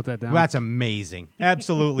 I just wrote that down. Well, that's amazing.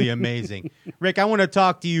 Absolutely amazing. Rick, I want to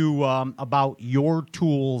talk to you about your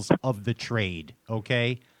tools of the trade,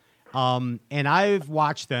 okay? And I've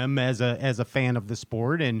watched them as a fan of the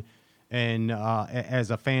sport and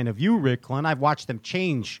as a fan of you, Rick Clunn. I've watched them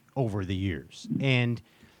change over the years. And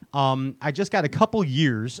I just got a couple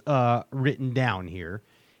years written down here.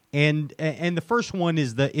 And the first one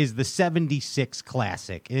is the 76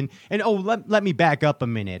 Classic. And let me back up a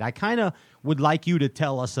minute. I kind of would like you to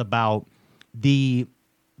tell us about the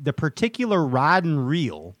particular rod and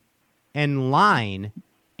reel and line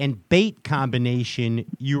and bait combination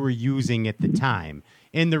you were using at the time.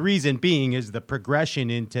 And the reason being is the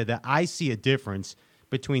progression I see a difference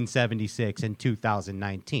between 76 and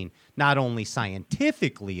 2019. Not only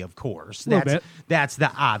scientifically, of course, that's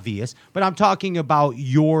the obvious, but I'm talking about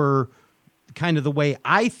your kind of the way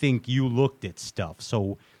I think you looked at stuff.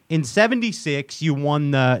 So in 76, you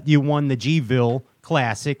won the G-Ville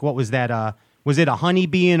Classic. What was that? Was it a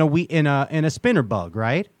honeybee and a spinner bug,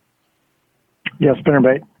 right? Yeah,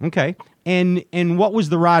 spinnerbait. Okay. And what was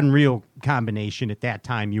the rod and reel combination at that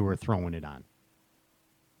time you were throwing it on?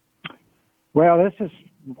 Well, this is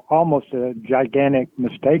almost a gigantic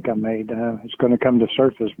mistake I made. It's going to come to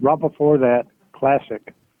surface. Right before that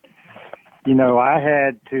Classic, I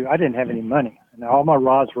didn't have any money. And all my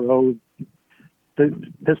rods were old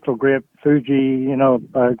pistol grip, Fuji,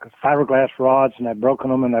 fiberglass rods, and I'd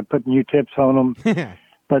broken them and I put new tips on them.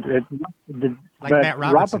 But Matt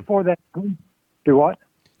Robertson. Right before that, do what?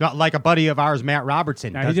 Not like a buddy of ours, Matt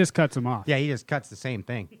Robertson. No, he just cuts them off. Yeah, he just cuts the same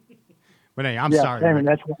thing. But hey, I'm yeah, sorry. I mean,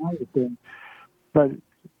 that's what I was doing. But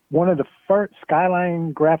one of the first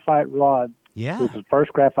Skyline graphite rods was the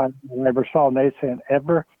first graphite I ever saw, and they sent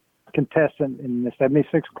every contestant in the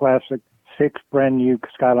 76 Classic 6 brand new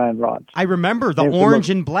Skyline rods. I remember the orange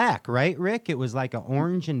and black, right, Rick? It was like an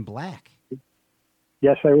orange and black.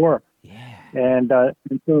 Yes, they were. Yeah. And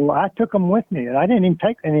so I took them with me, and I didn't even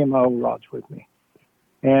take any of my old rods with me.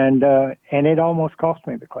 And it almost cost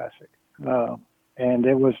me the Classic. And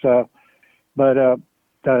it was,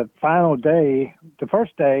 the final day, the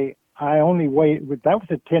first day, I only weighed, that was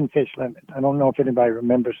a 10 fish limit. I don't know if anybody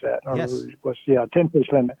remembers that. Yes. It was, 10 fish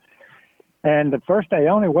limit. And the first day, I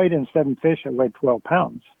only weighed in 7 fish that weighed 12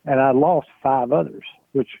 pounds. And I lost 5 others,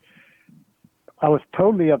 which I was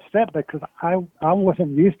totally upset because I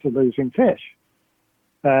wasn't used to losing fish.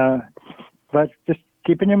 But just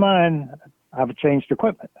keep in your mind, I've changed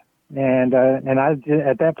equipment. And I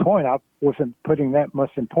at that point, I wasn't putting that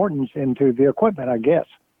much importance into the equipment, I guess.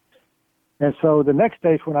 And so the next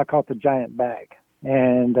day is when I caught the giant bag.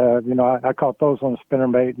 And, I caught those on a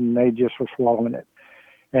spinnerbait, and they just were swallowing it.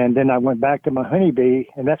 And then I went back to my honeybee,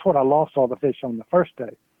 and that's what I lost all the fish on the first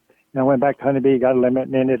day. And I went back to honeybee, got a limit,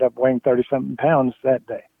 and ended up weighing 30-something pounds that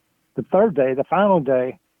day. The third day, the final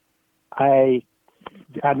day, I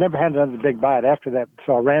never had another big bite after that.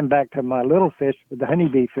 So I ran back to my little fish, the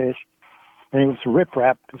honeybee fish, and it was a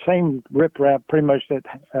riprap, the same riprap pretty much that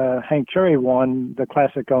Hank Cherry won the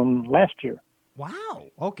Classic on last year. Wow.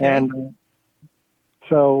 Okay. And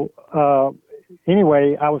so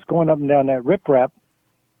anyway, I was going up and down that riprap,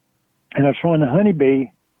 and I was throwing the honeybee,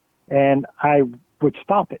 and I would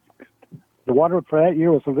stop it. The water for that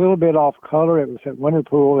year was a little bit off color. It was at Winter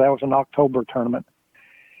Pool. That was an October tournament.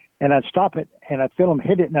 And I'd stop it, and I'd feel them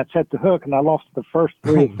hit it, and I'd set the hook, and I lost the first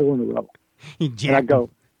 3 or 4 in a row. And I go,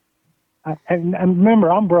 and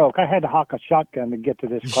remember, I'm broke. I had to hawk a shotgun to get to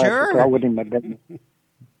this class. Sure. So I wouldn't even have been.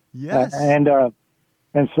 Yes. And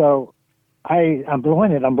so I'm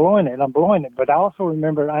blowing it. But I also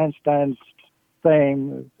remember Einstein's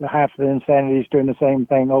saying half the insanity is doing the same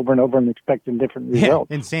thing over and over and expecting different results.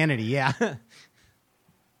 Insanity, yeah.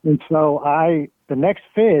 And so the next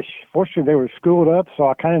fish, fortunately they were schooled up, so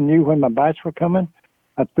I kind of knew when my bites were coming.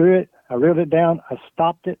 I threw it, I reeled it down, I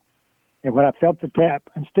stopped it, and when I felt the tap,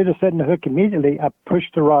 instead of setting the hook immediately, I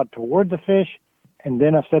pushed the rod toward the fish, and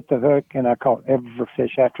then I set the hook, and I caught every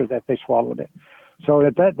fish after that. They swallowed it. So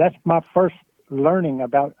that's my first learning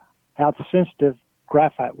about how sensitive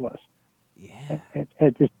graphite was. Yeah.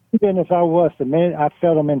 As as I was, the minute I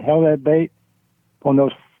felt them inhale that bait on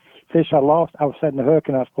those fish I lost, I was setting the hook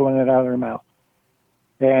and I was pulling it out of their mouth.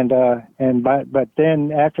 But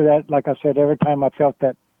then after that, like I said, every time I felt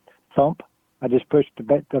that thump, I just pushed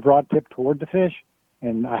the rod tip toward the fish,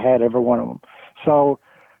 and I had every one of them. So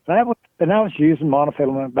I was using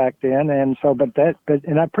monofilament back then, and so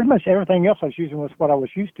I pretty much everything else I was using was what I was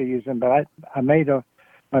used to using. But I made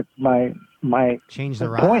my change the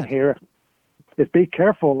rod. Point here is be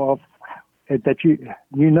careful of that you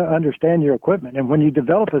understand your equipment, and when you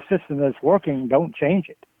develop a system that's working, don't change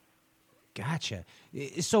it. Gotcha.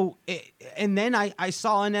 So, and then I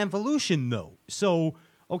saw an evolution though. So,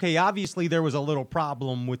 okay, obviously there was a little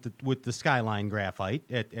problem with the Skyline graphite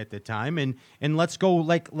at the time, and let's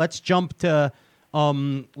jump to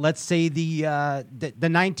let's say the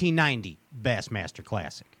 1990 Bassmaster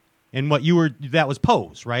Classic, and that was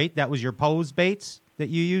Pose, right? That was your Pose baits that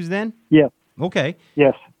you used then? Yeah. Okay.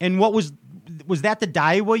 Yes. And what was that the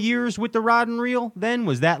Daiwa years with the rod and reel then?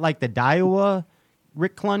 Was that like the Daiwa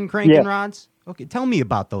Rick Clunn cranking rods? Okay, tell me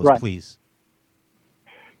about those, please.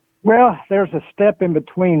 Well, there's a step in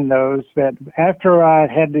between those that after I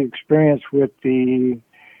had the experience with the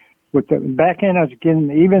back end, I was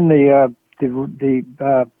getting even the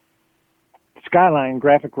the Skyline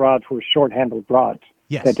graphic rods were short-handled rods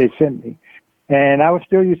Yes. that they sent me. And I was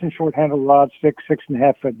still using short-handled rods,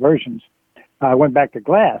 6.5 foot versions. I went back to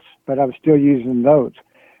glass, but I was still using those.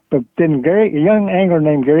 But then a young angler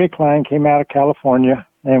named Gary Klein came out of California,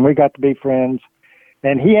 and we got to be friends.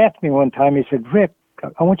 And he asked me one time, he said, Rick,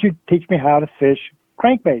 I want you to teach me how to fish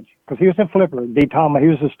crankbaits, because he was a flipper at D. Thomas. He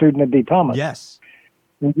was a student at D. Thomas. Yes.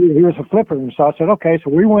 And he was a flipper, and so I said, okay. So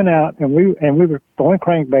we went out, and we were throwing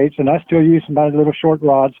crankbaits, and I still used my little short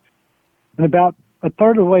rods. And about a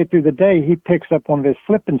third of the way through the day, he picks up one of his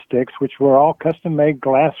flipping sticks, which were all custom-made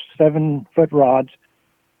glass 7-foot rods,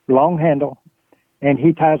 long handle, and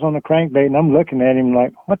he ties on the crankbait, and I'm looking at him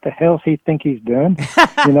like, what the hell does he think he's doing?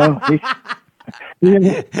 You know, and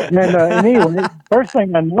anyway, first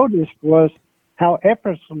thing I noticed was how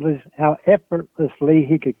effortlessly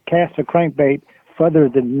he could cast a crankbait further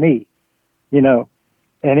than me, you know,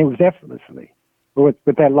 and it was effortlessly with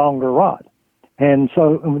that longer rod. And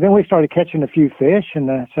so then we started catching a few fish,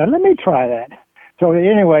 and I said, let me try that. So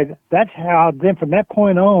anyway, that's how, then from that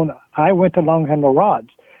point on, I went to long handle rods,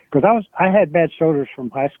 because I had bad shoulders from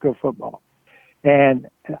high school football. And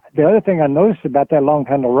the other thing I noticed about that long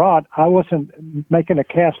handle rod, I wasn't making a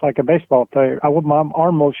cast like a baseball player. My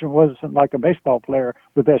arm motion wasn't like a baseball player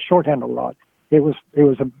with that short handle rod. It was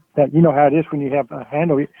that, you know how it is when you have a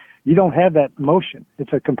handle, you don't have that motion.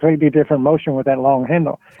 It's a completely different motion with that long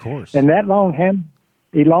handle. Of course. And that long handle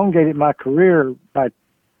elongated my career by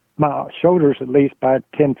my shoulders at least by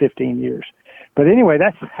 10, 15 years. But anyway,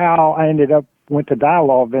 that's how I went to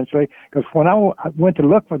Daiwa eventually, because when I went to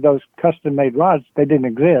look for those custom-made rods, they didn't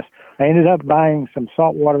exist. I ended up buying some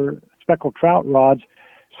saltwater speckled trout rods,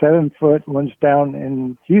 7-foot ones down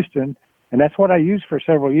in Houston, and that's what I used for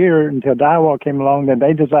several years until Daiwa came along. Then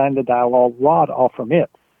they designed the Daiwa rod off from it.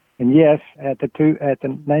 And yes, at the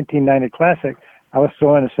 1990 Classic, I was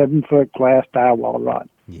throwing a 7-foot glass Daiwa rod.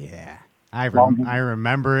 Yeah, I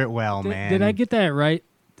remember it well, man. Did I get that right?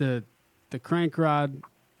 The crank rod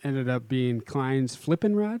ended up being Klein's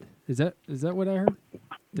flipping rod? Is that what I heard?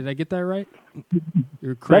 Did I get that right?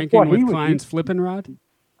 You're cranking with Klein's flipping rod?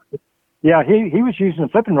 Yeah, he was using a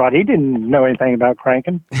flipping rod. He didn't know anything about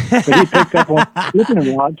cranking, but he picked up one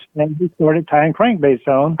flipping rods and he started tying crankbaits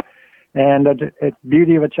on. And the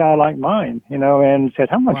beauty of a child like mine, you know, and said,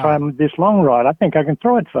 I'm going to try this long rod. I think I can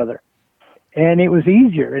throw it further. And it was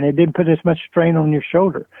easier, and it didn't put as much strain on your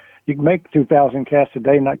shoulder. You can make 2,000 casts a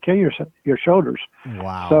day and not kill your shoulders.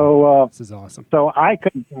 Wow. So this is awesome. So I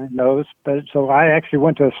couldn't find those, but so I actually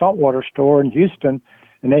went to a saltwater store in Houston,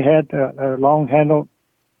 and they had long handle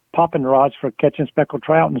popping rods for catching speckled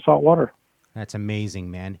trout in saltwater. That's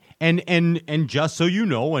amazing, man. And just so you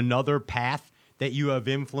know, another path that you have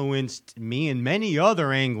influenced me and many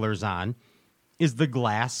other anglers on is the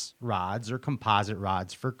glass rods or composite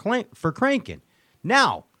rods for cranking.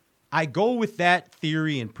 Now, I go with that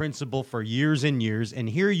theory and principle for years and years, and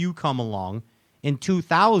here you come along in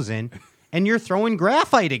 2000, and you're throwing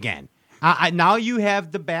graphite again. Now you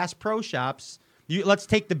have the Bass Pro Shops. Let's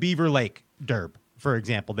take the Beaver Lake Derb, for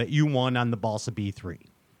example, that you won on the Balsa B3.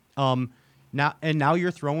 Now you're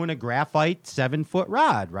throwing a graphite 7-foot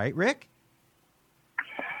rod, right, Rick?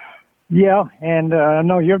 Yeah, and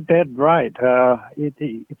no, you're dead right.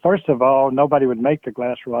 First of all, nobody would make the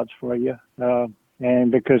glass rods for you,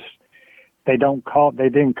 and because they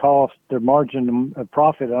didn't cost, their margin of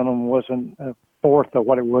profit on them wasn't a fourth of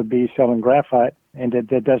what it would be selling graphite, and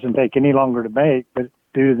that doesn't take any longer to make. But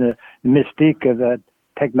due to the mystique of the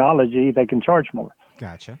technology, they can charge more.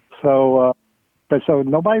 Gotcha. So. So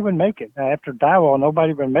nobody would make it. After Daiwa,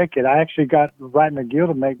 nobody would make it. I actually got Wright McGill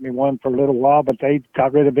to make me one for a little while, but they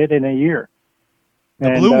got rid of it in a year. The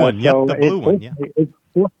blue one, the blue one, yeah. It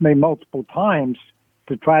forced me multiple times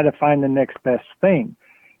to try to find the next best thing.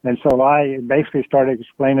 And so I basically started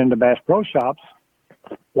explaining to Bass Pro Shops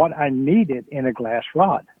what I needed in a glass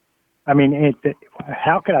rod. I mean,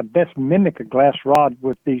 how could I best mimic a glass rod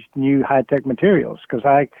with these new high-tech materials?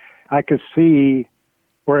 Because I could see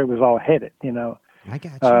where it was all headed, you know. I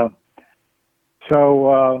got you.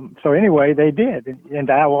 So anyway, they did, and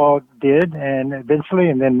Daiwa did, and eventually,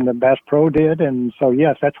 and then the Bass Pro did, and so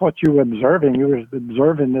yes, that's what you were observing. You were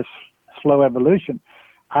observing this slow evolution.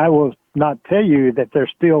 I will not tell you that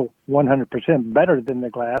they're still 100% better than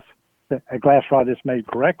the glass. A glass rod is made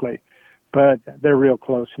correctly, but they're real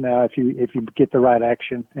close now if you get the right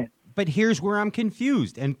action. But here's where I'm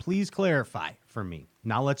confused, and please clarify for me.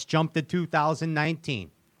 Now let's jump to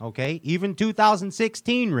 2019, okay? Even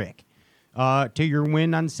 2016, Rick, to your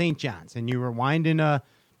win on St. John's, and you were winding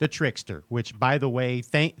the Trickster, which, by the way,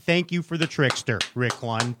 thank you for the Trickster, Rick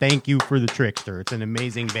Lund. Thank you for the Trickster. It's an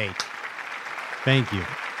amazing bait. Thank you.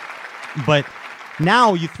 But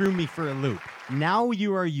now you threw me for a loop. Now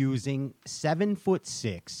you are using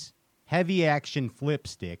 7'6" heavy action flip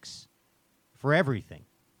sticks for everything.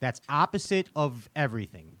 That's opposite of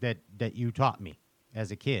everything that you taught me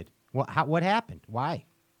as a kid. What happened? Why?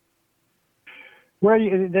 Well,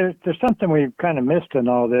 there's something we've kind of missed in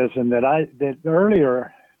all this, and that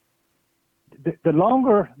earlier, the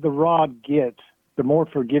longer the rod gets, the more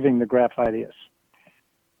forgiving the graphite is.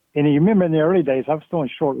 And you remember in the early days, I was throwing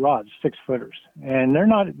short rods, 6-footers, and they're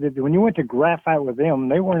not. When you went to graphite with them,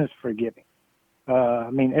 they weren't as forgiving.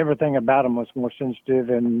 Everything about them was more sensitive,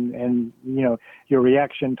 and your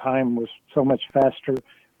reaction time was so much faster.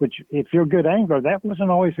 Which, if you're a good angler, that wasn't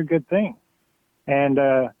always a good thing. And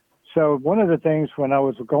so one of the things when I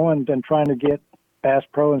was going and trying to get Bass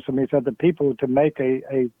Pro and some of these other people to make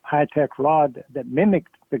a high-tech rod that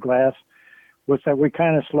mimicked the glass was that we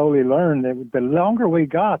kind of slowly learned that the longer we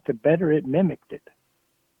got, the better it mimicked it.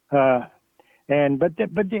 But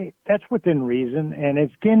that's within reason, and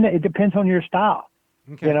it depends on your style.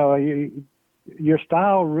 Okay. Your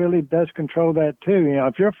style really does control that too.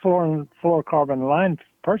 If you're a fluorocarbon line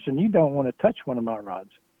person, you don't want to touch one of my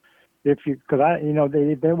rods, because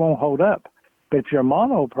they won't hold up. But if you're a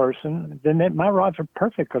mono person, then my rods are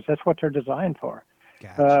perfect because that's what they're designed for.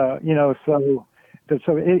 Gotcha.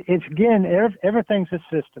 So it's again, everything's a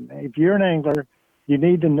system. If you're an angler, you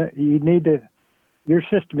need to your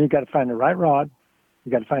system. You got to find the right rod,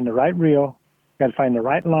 you got to find the right reel, you got to find the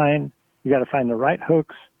right line, you got to find the right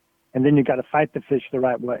hooks, and then you got to fight the fish the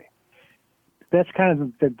right way. That's kind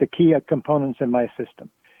of the key components in my system.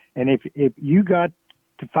 And if you got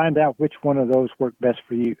to find out which one of those work best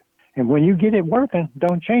for you, and when you get it working,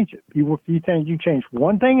 don't change it. You think you change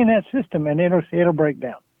one thing in that system, and it'll break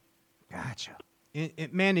down. Gotcha.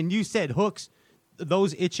 Man, and you said hooks,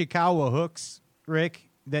 those Ichikawa hooks, Rick,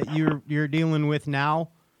 that you're dealing with now,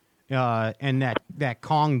 and that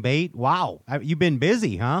Kong bait. Wow, you've been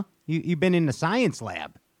busy, huh? You've been in the science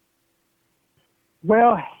lab.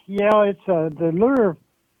 Well, yeah, it's the lure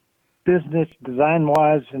business,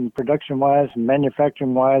 design-wise and production-wise and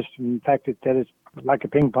manufacturing-wise, and the fact that it's like a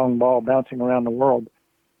ping pong ball bouncing around the world.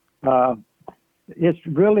 It's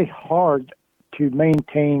really hard to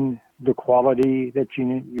maintain the quality that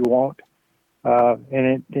you want,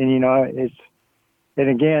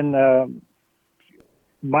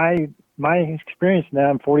 my experience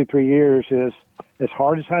now in 43 years is, as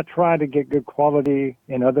hard as I try to get good quality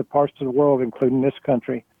in other parts of the world, including this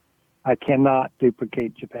country, I cannot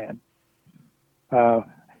duplicate Japan.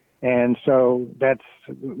 And so that's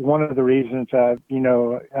one of the reasons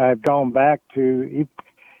I've gone back to.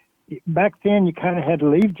 Back then, you kind of had to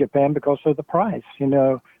leave Japan because of the price,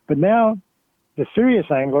 But now, the serious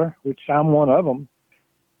angler, which I'm one of them,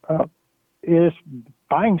 is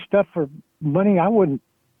buying stuff for money I wouldn't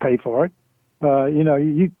pay for it.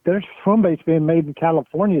 There's swim baits being made in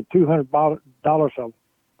California at $200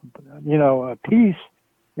 a piece,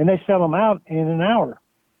 and they sell them out in an hour.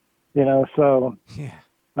 So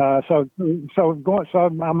yeah. So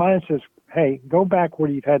my mind says, hey, go back where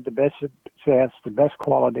you've had the best success, the best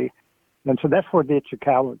quality. And so that's where the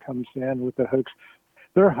Ichikawa comes in with the hooks.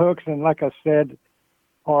 Their hooks, and like I said,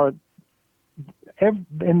 are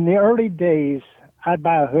in the early days, I'd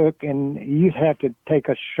buy a hook and you'd have to take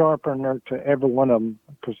a sharpener to every one of them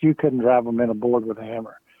because you couldn't drive them in a board with a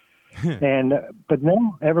hammer. But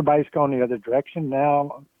now everybody's gone the other direction.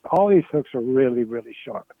 Now all these hooks are really, really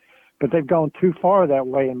sharp. But they've gone too far that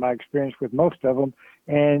way in my experience with most of them,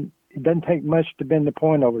 and it doesn't take much to bend the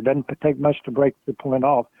point over. It doesn't take much to break the point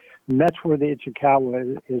off. And that's where the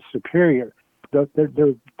Ichikawa is superior.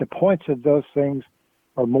 The points of those things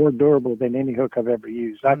are more durable than any hook I've ever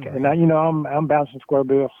used. I'm bouncing square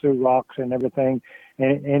bills through rocks and everything,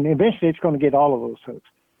 and eventually it's going to get all of those hooks.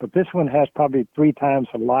 But this one has probably 3 times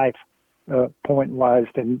the life point-wise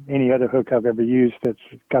than any other hook I've ever used that's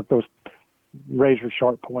got those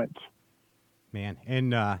razor-sharp points. Man,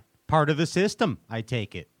 and part of the system, I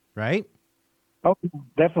take it, right? Oh,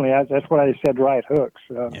 definitely. That's what I said, right hooks.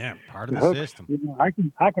 Part of the hooks, system.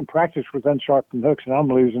 I can practice with unsharpened hooks, and I'm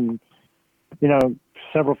losing,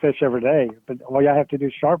 several fish every day. But all I have to do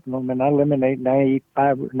is sharpen them, and I eliminate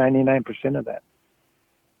 95 or 99% of that.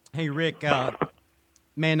 Hey, Rick,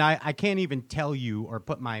 man, I can't even tell you or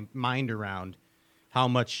put my mind around how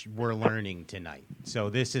much we're learning tonight. So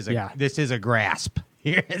this is a grasp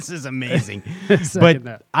here. This is amazing.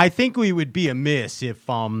 But I think we would be amiss if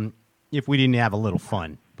we didn't have a little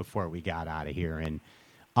fun before we got out of here. And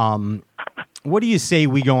what do you say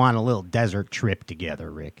we go on a little desert trip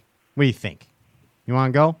together, Rick? What do you think? You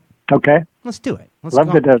want to go? Okay. Let's do it. Let's Love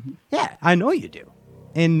go. the desert. Yeah, I know you do.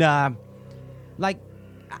 And like,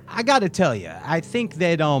 I got to tell you, I think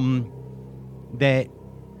that that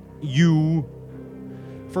you,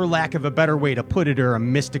 for lack of a better way to put it, are a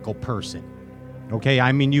mystical person. Okay,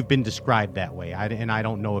 I mean, you've been described that way, and I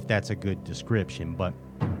don't know if that's a good description, but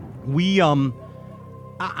we on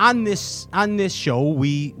this show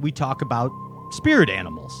we talk about spirit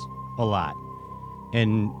animals a lot.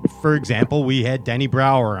 And for example, we had Denny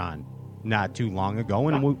Brower on not too long ago,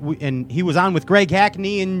 and and he was on with Greg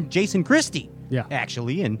Hackney and Jason Christie. Yeah,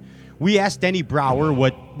 actually, and we asked Denny Brower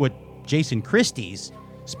what Jason Christie's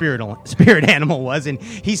spirit animal was, and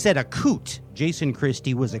he said a coot. Jason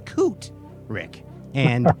Christie was a coot, Rick.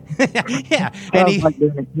 And yeah, and he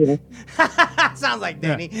sounds like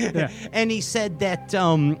Danny. Yeah. And he said that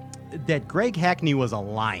that Greg Hackney was a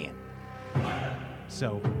lion.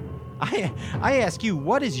 So I ask you,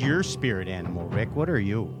 what is your spirit animal, Rick? What are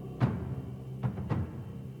you?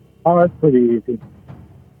 Oh, that's pretty easy.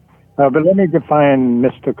 But let me define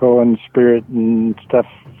mystical and spirit and stuff.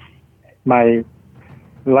 One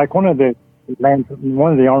of the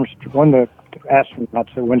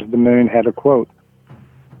astronauts that went to the moon had a quote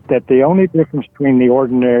that the only difference between the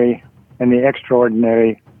ordinary and the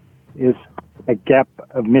extraordinary is a gap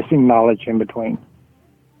of missing knowledge in between.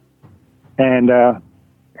 And the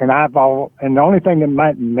only thing that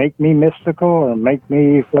might make me mystical or make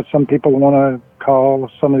me what some people want to call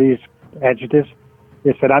some of these adjectives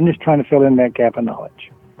is that I'm just trying to fill in that gap of knowledge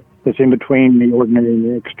that's in between the ordinary and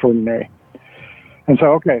the extraordinary. And so,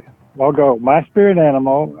 okay, I'll go. My spirit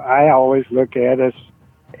animal, I always look at as,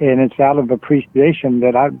 and it's out of appreciation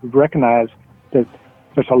that I recognize that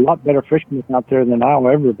there's a lot better fishermen out there than I'll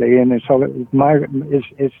ever be. And so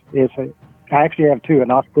I actually have two, an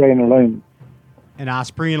osprey and a loon. An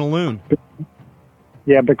osprey and a loon.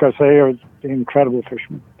 Yeah, because they are incredible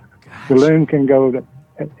fishermen. Gosh. The loon can go to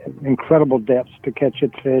incredible depths to catch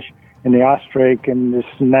its fish, and the osprey can just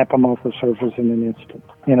snap them off the surface in an instant,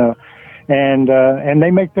 And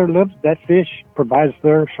they make their live. That fish provides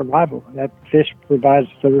their survival. That fish provides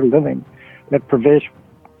their living. That provides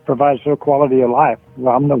their quality of life.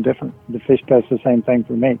 Well, I'm no different. The fish does the same thing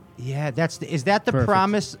for me. Yeah, is that the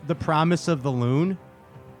promise? The promise of the loon?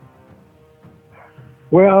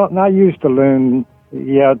 Well, I use the loon,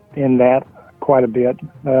 in that quite a bit.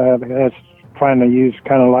 That's trying to use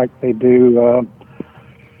kind of like they do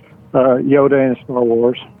Yoda in Star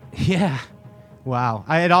Wars. Yeah. Wow.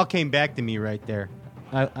 It all came back to me right there.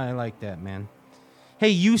 I like that, man. Hey,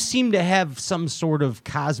 you seem to have some sort of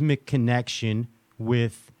cosmic connection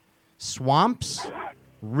with swamps,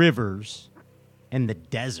 rivers, and the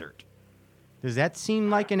desert. Does that seem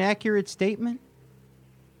like an accurate statement?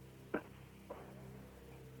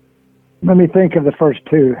 Let me think of the first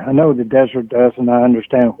two. I know the desert does, and I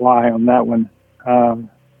understand why on that one.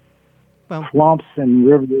 Swamps and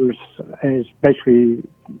rivers is basically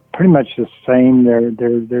pretty much the same. They're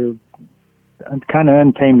kind of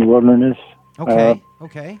untamed wilderness. Okay.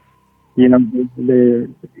 Okay.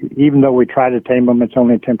 Even though we try to tame them, it's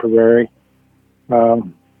only temporary.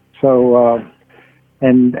 And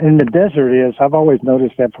the desert is. I've always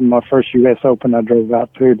noticed that from my first U.S. Open I drove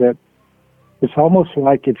out to, that it's almost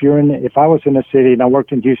like if I was in a city and I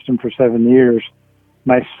worked in Houston for 7 years,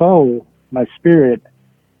 my soul, my spirit,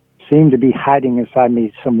 seemed to be hiding inside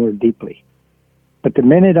me somewhere deeply. But the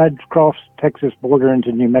minute I'd crossed Texas border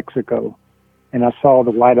into New Mexico and I saw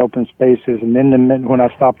the wide open spaces, and then the minute when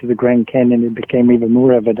I stopped at the Grand Canyon, it became even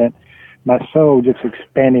more evident. My soul just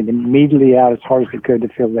expanded immediately out as hard as it could to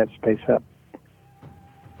fill that space up.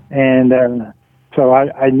 And so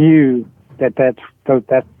I knew that's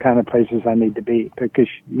kind of places I need to be, because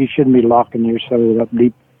you shouldn't be locking your soul up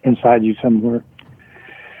deep inside you somewhere.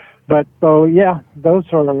 But so yeah, those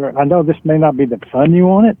are. I know this may not be the fun you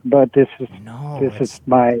want it, but this is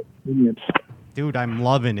my experience. Dude, I'm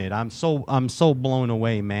loving it. I'm so blown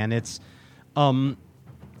away, man. It's I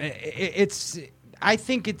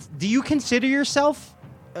think it's. Do you consider yourself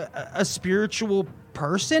a spiritual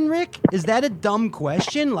person, Rick? Is that a dumb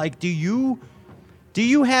question? Like, do you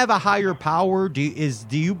have a higher power? Do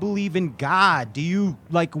you believe in God?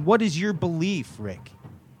 What is your belief, Rick?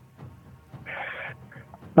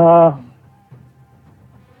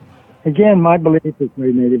 Again, my belief is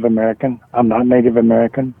very Native American. I'm not Native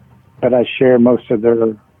American, but I share most of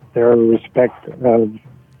their respect of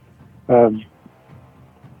the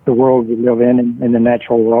world we live in the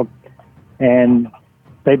natural world. And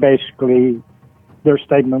they basically, their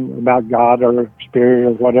statement about God or spirit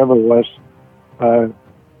or whatever was,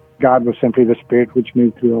 God was simply the spirit which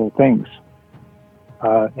moved through all things.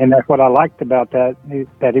 And that's what I liked about that it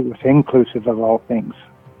was inclusive of all things.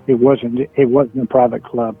 It wasn't a private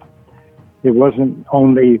club. It wasn't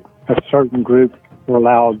only a certain group were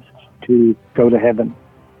allowed to go to heaven.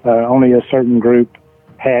 Only a certain group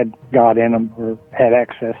had God in them or had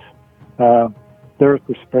access. The earth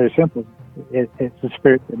was very simple. It's a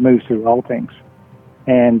spirit that moves through all things.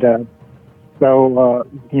 And so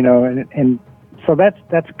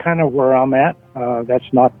that's kind of where I'm at.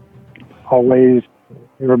 That's not always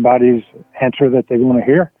everybody's answer that they want to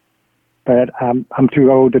hear, but I'm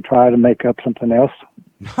too old to try to make up something else.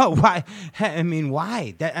 No, why? I mean,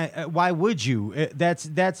 why? Why would you? That's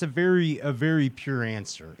a very pure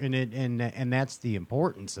answer, and that's the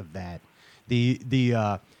importance of that.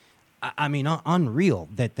 I mean, unreal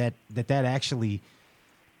that actually.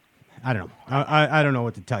 I don't know. I don't know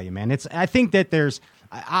what to tell you, man. I think that there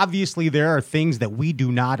are things that we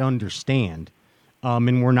do not understand,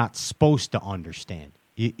 and we're not supposed to understand.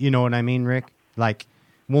 You know what I mean, Rick? Like,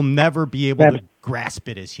 we'll never be able to grasp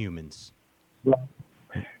it as humans.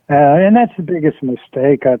 And that's the biggest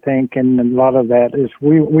mistake, I think, and a lot of that is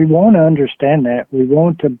we want to understand that. We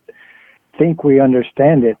want to think we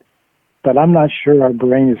understand it, but I'm not sure our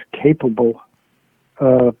brain is capable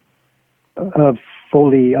of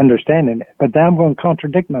fully understanding it. But now I'm going to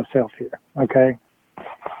contradict myself here, okay?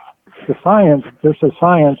 There's a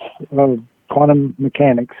science of quantum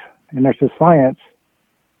mechanics, and there's a science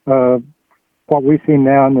of what we see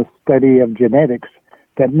now in the study of genetics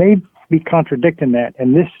that may be contradicting that.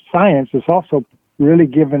 And this science is also really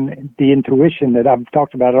given the intuition that I've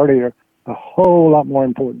talked about earlier a whole lot more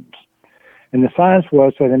importance. And the science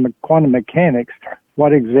was that in the quantum mechanics,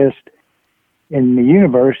 what exists in the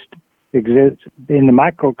universe exists in the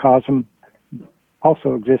microcosm,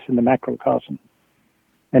 also exists in the macrocosm.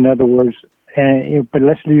 In other words, but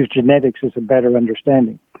let's use genetics as a better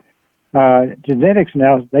understanding. Genetics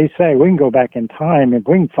now, they say we can go back in time, if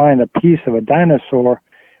we can find a piece of a dinosaur,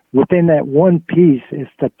 within that one piece is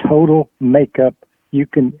the total makeup.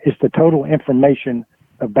 Is the total information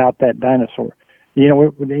about that dinosaur. You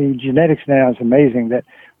know, the genetics now is amazing that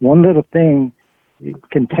one little thing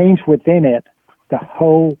contains within it the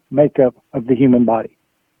whole makeup of the human body.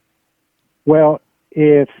 Well,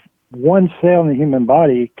 if one cell in the human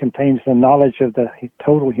body contains the knowledge of the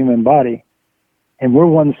total human body, and we're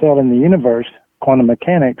one cell in the universe, quantum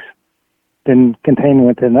mechanics, then contained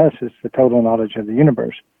within us is the total knowledge of the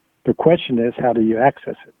universe. The question is, how do you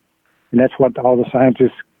access it? And that's what all the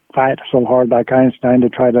scientists fight so hard like Einstein to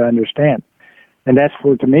try to understand. And that's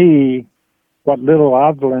where, to me, what little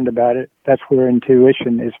I've learned about it, that's where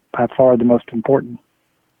intuition is by far the most important.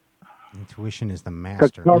 Intuition is the master.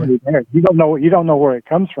 It's already there. You don't know where it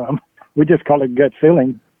comes from. We just call it gut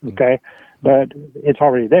feeling, okay? But it's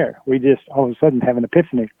already there. We just all of a sudden have an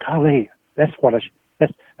epiphany. Golly, that's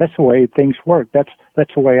that's the way things work. That's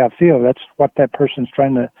the way I feel. That's what that person's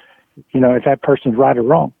trying to, if that person's right or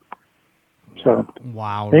wrong. So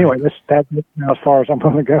wow. Anyway, that's as far as I'm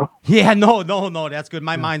going to go. Yeah, no, that's good.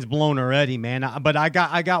 My mind's blown already, man. But I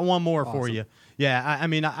got one more for you. Yeah, I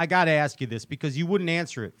mean, I got to ask you this because you wouldn't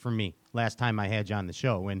answer it for me last time I had you on the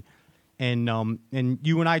show, and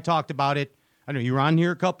you and I talked about it. I know you were on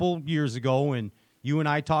here a couple years ago, and you and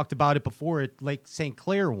I talked about it before at Lake St.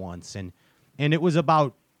 Clair once, and it was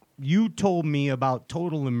about, you told me about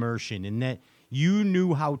total immersion and that you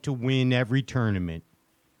knew how to win every tournament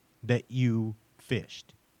that you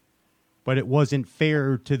fished, but it wasn't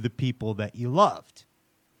fair to the people that you loved.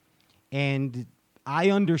 And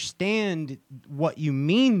I understand what you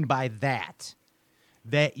mean by that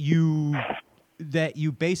you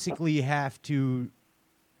basically have to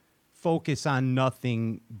focus on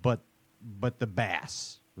nothing but the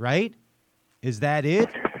bass, right? Is that it?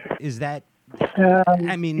 Is that,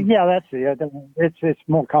 I mean... Yeah, that's it. It's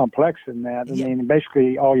more complex than that. I mean,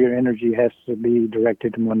 basically all your energy has to be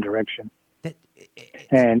directed in one direction.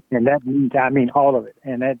 And that means, I mean, all of it.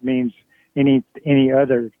 And that means any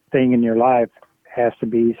other thing in your life has to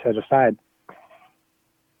be set aside.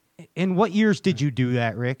 In what years did you do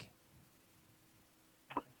that, Rick?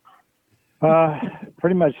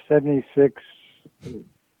 Pretty much 76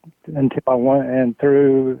 until I won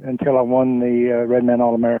the Redman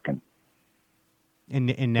All-American. And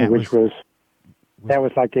that was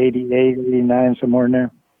like 88, 89, somewhere in there.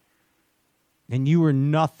 And you were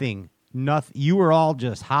nothing. You were all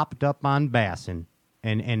just hopped up on bassing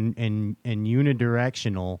and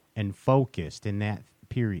unidirectional and focused in that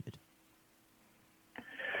period.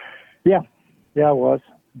 Yeah, I was.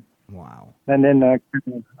 Wow. And then I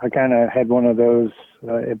kind of had one of those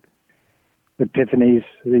epiphanies.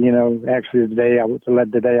 Actually, the day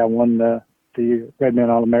I won the Redman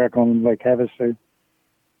All-American on Lake Havasu,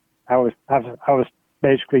 I was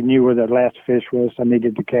basically knew where the last fish was I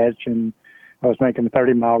needed to catch, and I was making a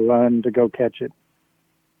 30-mile run to go catch it.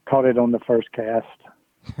 caught it on the first cast.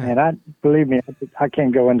 And believe me, I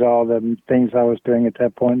can't go into all the things I was doing at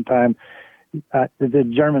that point in time. The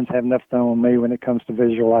Germans have enough done on me when it comes to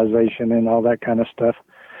visualization and all that kind of stuff,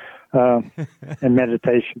 and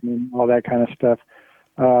meditation and all that kind of stuff.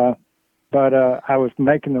 But I was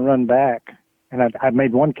making the run back, and I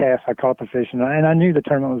made one cast. I caught the fish, and I knew the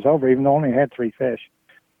tournament was over, even though I only had 3 fish.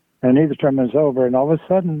 I knew the tournament was over, and all of a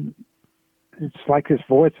sudden, it's like this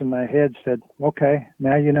voice in my head said, okay,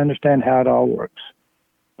 now you understand how it all works,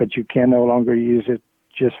 but you can no longer use it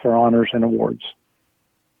just for honors and awards.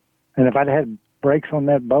 And if I'd had brakes on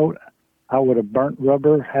that boat, I would have burnt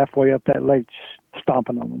rubber halfway up that lake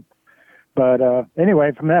stomping on them. But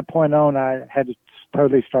anyway, from that point on, I had to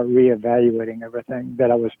totally start reevaluating everything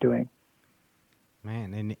that I was doing.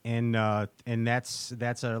 Man, and that's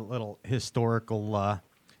a little historical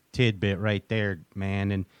tidbit right there,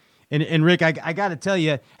 man. And Rick, I got to tell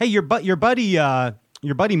you, hey, your buddy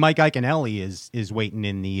Mike Iaconelli is waiting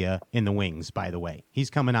in the wings. By the way, he's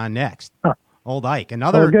coming on next. Huh. Old Ike,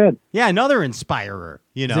 another inspirer.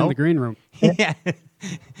 You know, he's in the green room. Yeah,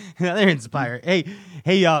 another inspirer. Hey,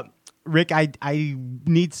 Rick, I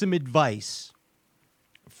need some advice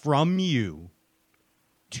from you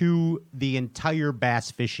to the entire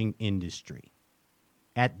bass fishing industry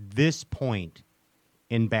at this point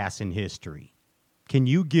in bassin history. Can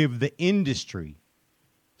you give the industry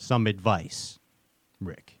some advice,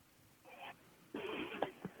 Rick?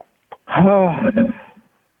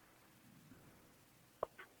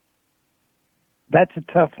 That's a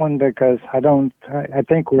tough one because I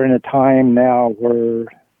think we're in a time now where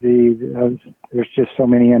there's just so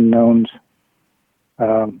many unknowns.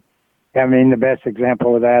 I mean, the best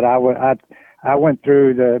example of that, I went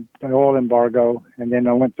through the oil embargo, and then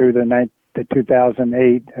I went through the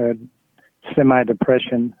 2008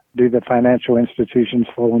 semi-depression due to the financial institutions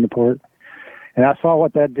falling apart. And I saw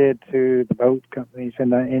what that did to the boat companies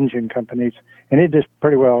and the engine companies, and it just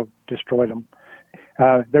pretty well destroyed them.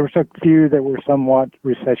 There were a few that were somewhat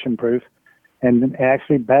recession-proof, and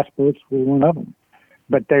actually bass boats were one of them.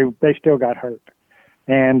 But they still got hurt.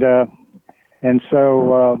 And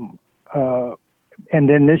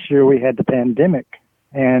then this year we had the pandemic,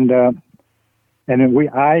 and I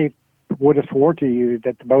would have swore to you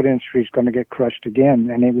that the boat industry is going to get crushed again,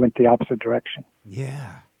 and it went the opposite direction.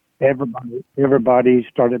 Yeah. Everybody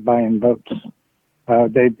started buying boats.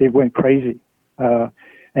 They went crazy.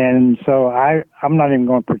 And so I'm not even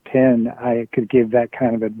going to pretend I could give that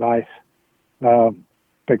kind of advice,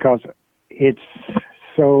 because it's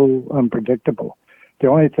so unpredictable. The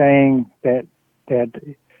only thing that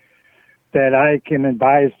I can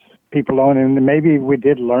advise people on, and maybe we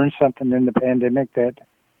did learn something in the pandemic, that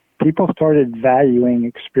people started valuing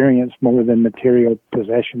experience more than material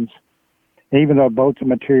possessions. And even though a boat's a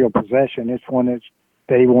material possession, it's one that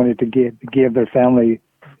they wanted to give their family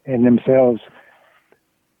and themselves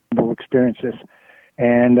experiences.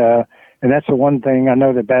 And that's the one thing I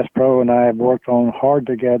know that Bass Pro and I have worked on hard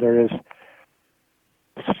together is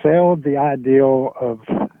sell the ideal of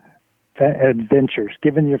adventures,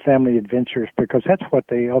 giving your family adventures, because that's what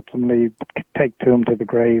they ultimately take to them to the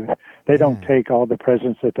grave. They don't take all the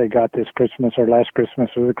presents that they got this Christmas or last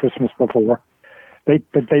Christmas or the Christmas before. But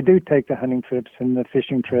they do take the hunting trips and the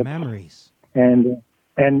fishing trips. Memories. And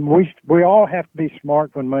we all have to be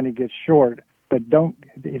smart when money gets short. But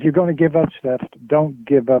if you're going to give up stuff, don't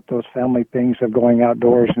give up those family things of going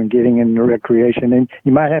outdoors and getting into recreation. And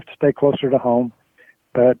you might have to stay closer to home.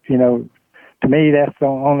 But, to me, that's the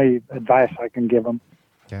only advice I can give them.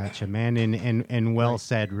 Gotcha, man. And well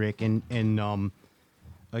said, Rick. And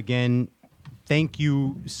again, thank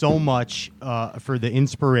you so much for the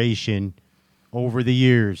inspiration over the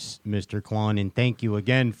years, Mr. Clunn. And thank you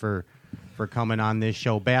again for coming on this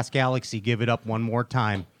show. Bass Galaxy, give it up one more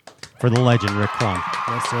time for the legend, Rick Clunn.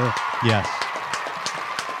 Yes, sir. Yes.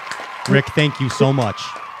 Rick, thank you so much.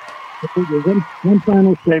 One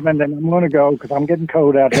final statement, and I'm going to go because I'm getting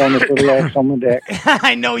cold out here on this little ass on the deck.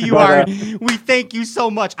 I know you are. We thank you so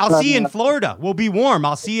much. I'll see you in Florida. We'll be warm.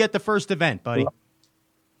 I'll see you at the first event, buddy.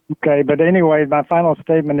 Okay, but anyway, my final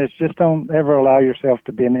statement is just don't ever allow yourself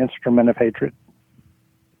to be an instrument of hatred.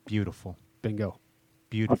 Beautiful. Bingo.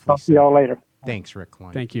 Beautiful. I'll talk to y'all later. Thanks, Rick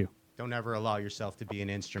Clunn. Thank you. Don't ever allow yourself to be an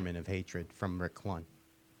instrument of hatred from Rick Clunn.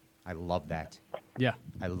 I love that. Yeah.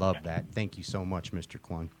 I love that. Thank you so much, Mr.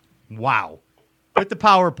 Clunn. Wow. Put the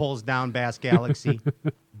power poles down, Bass Galaxy.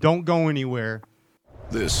 Don't go anywhere.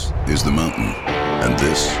 This is the mountain, and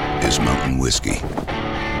this is mountain whiskey.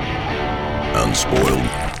 Unspoiled,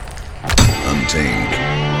 untamed,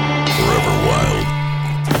 forever wild.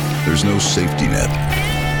 There's no safety net,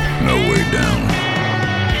 no way down.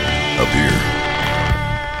 Up here,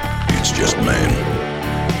 It's just man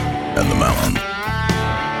and the mountain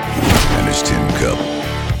and his tin cup.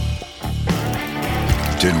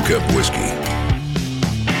 Tin Cup Whiskey.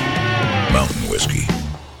 Mountain Whiskey.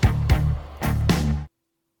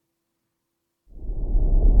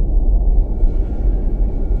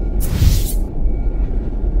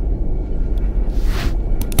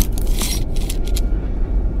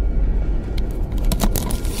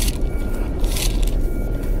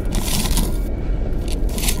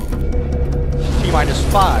 T-minus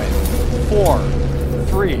 5, 4,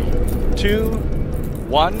 3, 2,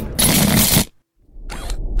 1.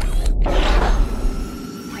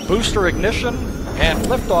 Booster ignition and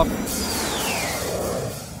liftoff.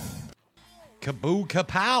 Kaboo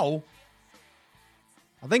kapow.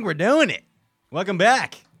 I think we're doing it. Welcome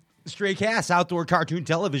back. Stray Cast, outdoor cartoon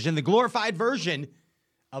television, the glorified version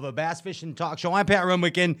of a bass fishing talk show. I'm Pat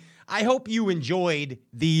Rumwick, and I hope you enjoyed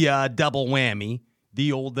the double whammy,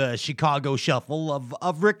 the old Chicago shuffle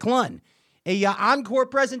of Rick Clunn, a encore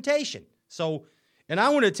presentation. So, and I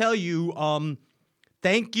want to tell you,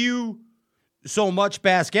 thank you so much,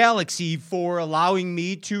 Bass Galaxy, for allowing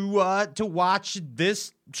me to watch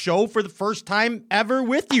this show for the first time ever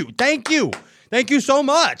with you. Thank you. Thank you so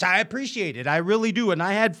much. I appreciate it. I really do. And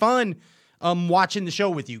I had fun watching the show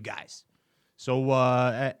with you guys. So,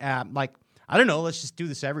 like, I don't know, let's just do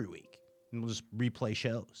this every week. And we'll just replay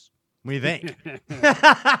shows. What do you think?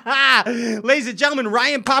 Ladies and gentlemen,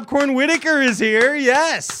 Ryan Popcorn Whitaker is here.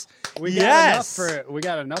 Yes. We got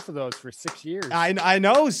enough of those for 6 years. I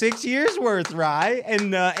know, 6 years worth, right?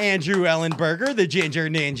 And Andrew Ellenberger, the Ginger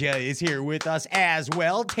Ninja, is here with us as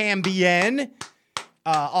well. Tambien,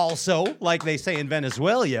 also, like they say in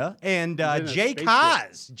Venezuela. And Jake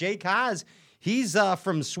Haas. Jake Haas, he's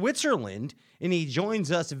from Switzerland, and he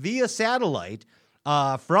joins us via satellite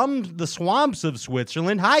from the swamps of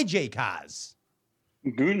Switzerland. Hi, Jake Haas.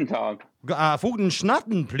 Guten Tag. Guten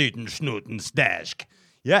Schnatten, Plüten, Schnuten, Staschk.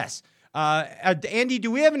 Yes. Andy,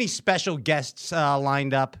 do we have any special guests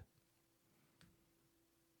lined up?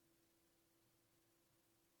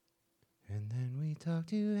 And then we talked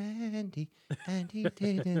to Andy, and he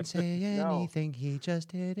didn't say anything. He just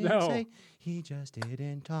didn't say. He just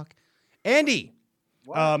didn't talk. Andy,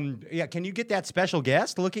 yeah, can you get that special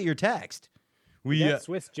guest? Look at your text. We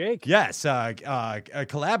Swiss Jake. Yes,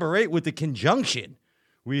 collaborate with the conjunction.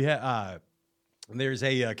 We there's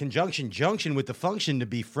a conjunction junction with the function to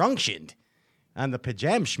be functioned on the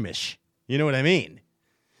pajamshmish. You know what I mean?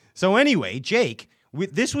 So anyway, Jake,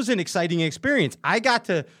 this was an exciting experience. I got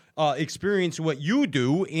to experience what you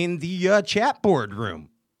do in the chat board room.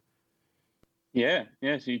 Yeah.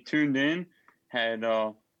 So you tuned in, had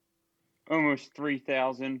almost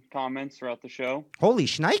 3,000 comments throughout the show. Holy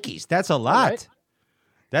shnikes, that's a lot. Right.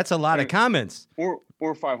 That's a lot of comments. Or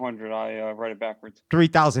 500. I write it backwards.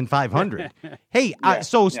 3,500. Hey,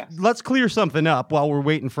 let's clear something up while we're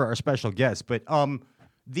waiting for our special guest. But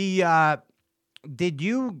there's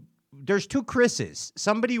two Chris's.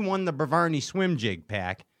 Somebody won the Bavarni swim jig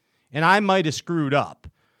pack, and I might have screwed up.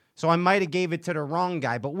 So I might have gave it to the wrong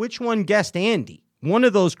guy. But which one guessed Andy? One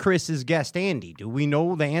of those Chris's guessed Andy. Do we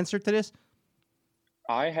know the answer to this?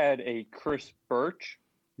 I had a Chris Birch.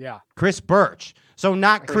 Yeah. Chris Birch. So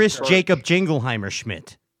not Chris Jacob Jingleheimer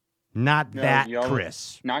Schmidt. Not that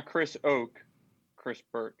Chris. Not Chris Oak. Chris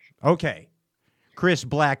Birch. Okay. Chris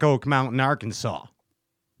Black Oak Mountain, Arkansas.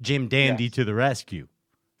 Jim Dandy to the rescue.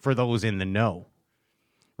 For those in the know.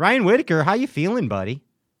 Ryan Whitaker, how you feeling, buddy?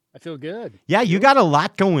 I feel good. Yeah, you got a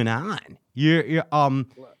lot going on. You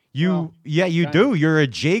do. You're a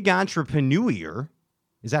jig entrepreneur.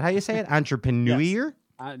 Is that how you say it? Entrepreneur? Yes.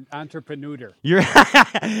 Entrepreneur.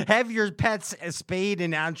 Have your pets spayed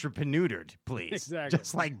and entrepreneured, please. Exactly.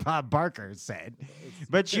 Just like Bob Barker said.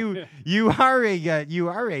 But you are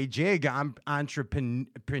a jig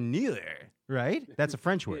entrepreneur, right? That's a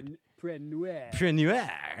French word.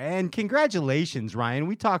 Preneur. And congratulations, Ryan.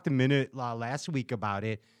 We talked a minute last week about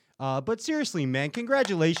it. But seriously, man,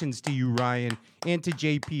 congratulations to you, Ryan, and to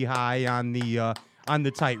JP High on the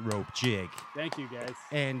tightrope jig. Thank you, guys.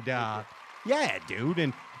 And yeah, dude,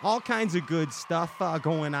 and all kinds of good stuff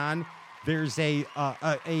going on. There's a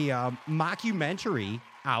mockumentary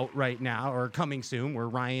out right now, or coming soon, where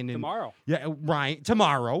Ryan and Ryan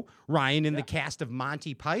and the cast of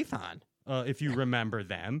Monty Python, if you remember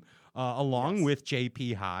them, along with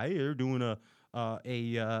JP High, they're doing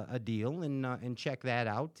a deal, and check that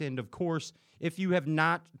out. And of course, if you have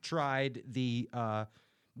not tried the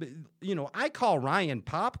I call Ryan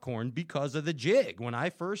Popcorn because of the jig. When I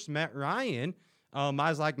first met Ryan, I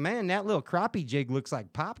was like, man, that little crappie jig looks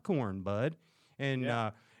like popcorn, bud. And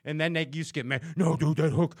And then they used to get mad. No, dude,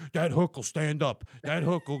 that hook will stand up.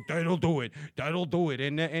 That'll do it. That'll do it.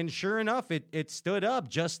 And sure enough, it stood up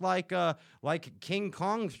just like King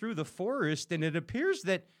Kong through the forest. And it appears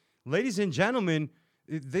that, ladies and gentlemen,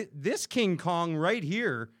 this King Kong right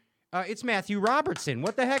here, it's Matthew Robertson.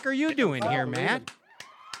 What the heck are you doing here, Matt?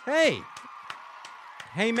 Hey,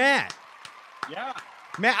 Matt. Yeah.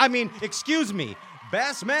 Matt, I mean, excuse me.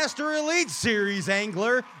 Bassmaster Elite Series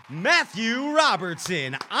angler Matthew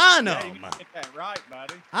Robertson. On him. Yeah, get that right,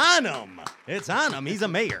 buddy. On him. It's on him. He's a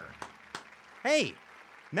mayor. Hey,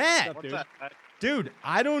 Matt. What's up, buddy? Dude,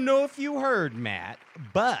 I don't know if you heard, Matt,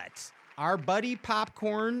 but our buddy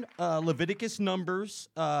Popcorn, Leviticus Numbers,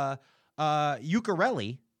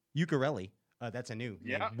 Ukareli, that's a new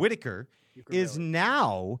name, Whitaker, is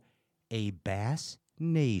now a Bass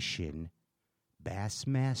Nation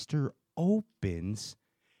Bassmaster Opens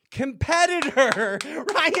competitor.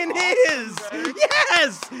 Ryan is.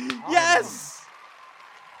 Yes.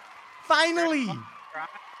 Finally.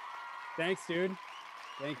 Thanks, dude.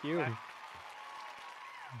 Thank you.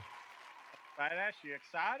 Badass, you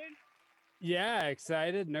excited? Yeah,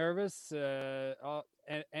 excited, nervous,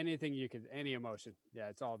 anything you could, any emotion. Yeah,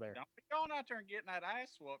 it's all there. Don't be going out there and getting that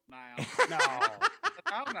ass whooped now.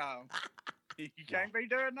 No. You can't be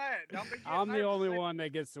doing that. Don't be. I'm the only one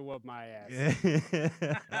that gets to whoop my ass,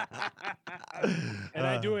 and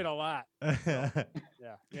I do it a lot. So,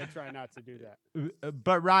 yeah, try not to do that.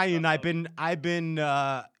 But Ryan, I've been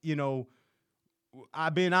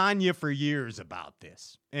on you for years about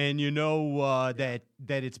this, and that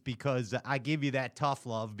it's because I give you that tough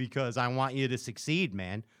love because I want you to succeed,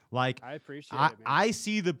 man. Like I appreciate it, man. I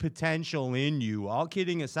see the potential in you. All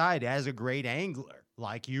kidding aside, as a great angler.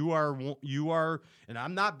 Like you are, and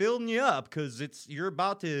I'm not building you up because you're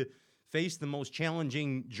about to face the most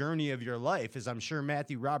challenging journey of your life, as I'm sure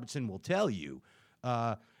Matthew Robertson will tell you.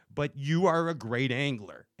 But you are a great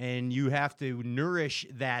angler, and you have to nourish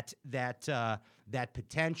that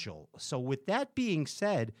potential. So, with that being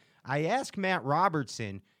said, I asked Matt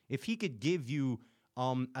Robertson if he could give you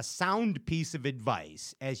a sound piece of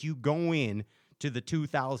advice as you go in to the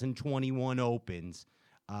 2021 Opens.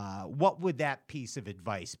 What would that piece of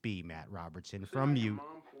advice be, Matt Robertson, from you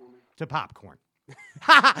to Popcorn?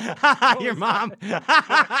 Your mom.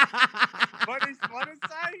 What did it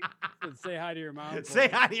say? Say hi to your mom. Say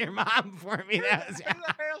hi to your mom for me. That was, Who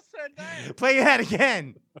the hell said that? play that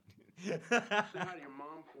again. Say hi to your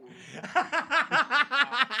mom for me.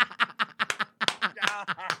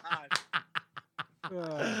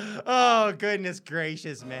 God. Oh, goodness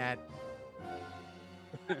gracious, Matt.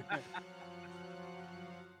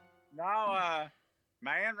 No,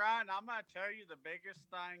 man, Ryan, I'm going to tell you the biggest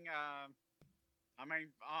thing, on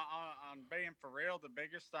being for real, the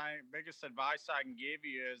biggest advice I can give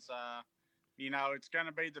you is, it's going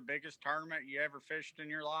to be the biggest tournament you ever fished in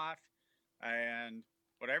your life. And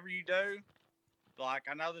whatever you do, like,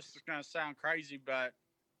 I know this is going to sound crazy, but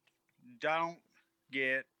don't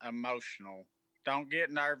get emotional. Don't get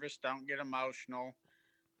nervous. Don't get emotional.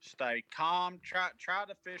 Stay calm. Try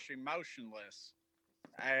to fish emotionless.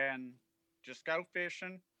 And just go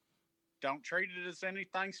fishing. Don't treat it as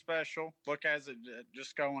anything special. Look as it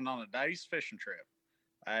just going on a day's fishing trip.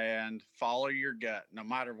 And follow your gut, no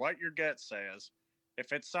matter what your gut says.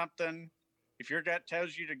 If your gut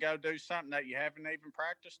tells you to go do something that you haven't even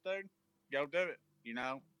practiced, dude, go do it,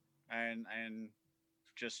 and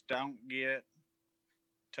just don't get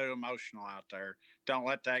too emotional out there. Don't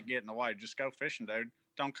let that get in the way. Just go fishing, dude.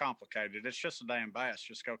 Don't complicate it. It's just a damn bass.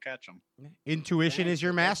 Just go catch them. Intuition is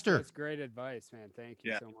your master. That's great advice, man. Thank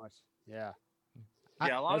you so much. Yeah.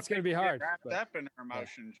 Yeah, a lot that's of people gonna be hard, get wrapped but- up in their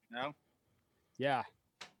emotions, Yeah.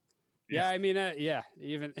 Yeah, I mean,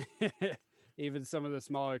 even even some of the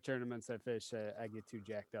smaller tournaments I fish, I get too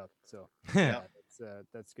jacked up. So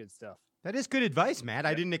that's good stuff. That is good advice, Matt.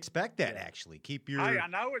 I didn't expect that, actually. Keep your... Hey, I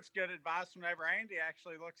know it's good advice whenever Andy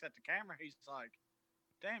actually looks at the camera. He's like,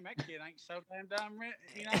 damn, that kid ain't so damn dumb.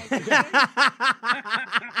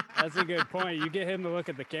 That's a good point. You get him to look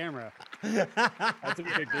at the camera. That's a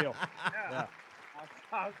big deal. Yeah.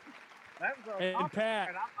 That was a And compliment.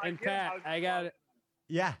 I'm like, Pat, I got it.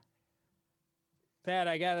 Yeah. Pat,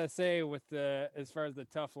 I gotta say, with as far as the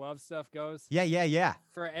tough love stuff goes, Yeah.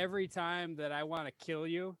 for every time that I want to kill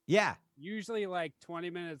you, Yeah. usually like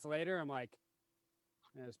 20 minutes later, I'm like,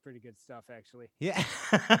 that's pretty good stuff, actually. Yeah.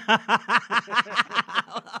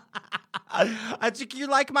 I think you're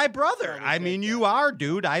like my brother. I mean, you are,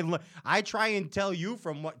 dude. I try and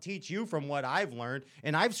teach you from what I've learned,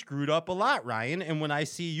 and I've screwed up a lot, Ryan. And when I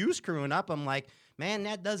see you screwing up, I'm like, man,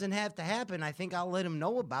 that doesn't have to happen. I think I'll let him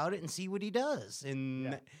know about it and see what he does.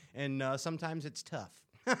 And sometimes it's tough.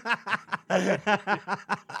 Yeah,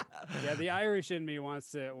 the Irish in me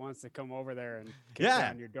wants to come over there and kick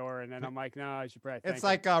down your door, and then I'm like, no, I should probably. It's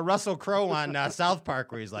like Russell Crowe on South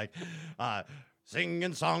Park, where he's like,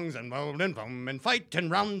 singing songs and boom and boom and fighting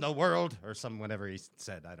round the world, or whatever he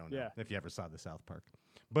said. I don't know if you ever saw the South Park.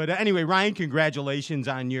 But anyway, Ryan, congratulations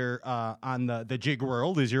on your on the Jig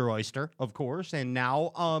World is your oyster, of course, and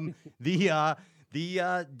now the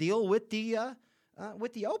deal with the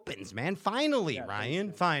Opens, man. Finally,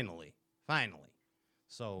 Ryan, finally.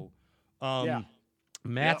 So,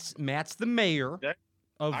 Matt's the mayor.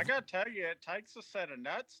 I gotta tell you, it takes a set of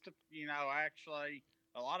nuts to, actually.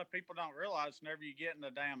 A lot of people don't realize whenever you get in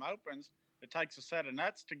the damn Opens, it takes a set of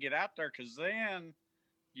nuts to get out there, because then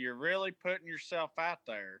you're really putting yourself out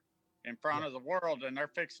there in front of the world, and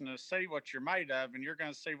they're fixing to see what you're made of, and you're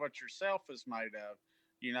going to see what yourself is made of,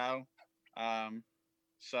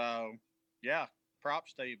 So, yeah,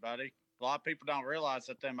 props to you, buddy. A lot of people don't realize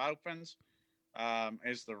that them Opens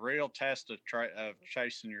is the real test of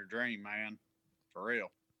chasing your dream, man. For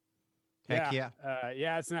real. Heck yeah.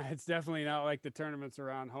 It's definitely not like the tournaments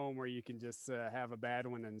around home where you can just have a bad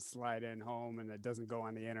one and slide in home and it doesn't go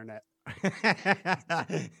on the internet.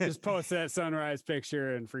 Just post that sunrise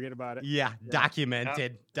picture and forget about it. Yeah.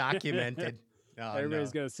 Documented. Oh,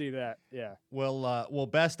 everybody's going to see that. Yeah. Well,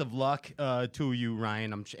 best of luck to you,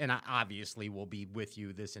 Ryan. And I obviously will be with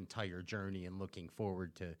you this entire journey and looking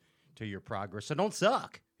forward to your progress. So don't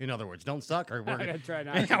suck. In other words, don't suck, or we're gonna try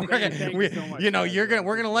not.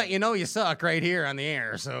 We're gonna let you know you suck right here on the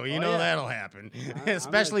air. So that'll happen,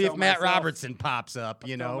 especially if Matt Robertson pops up.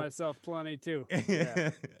 I'll tell myself plenty too. Yeah.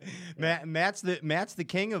 Matt's the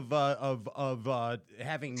king of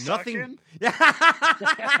having Sucking? nothing.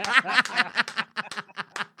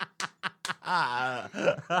 I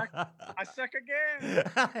suck again.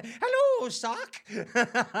 Hello, sock.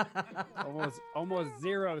 almost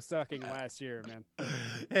zero sucking last year, man.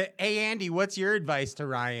 Hey, Andy, what's your advice to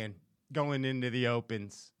Ryan going into the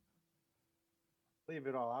Opens? Leave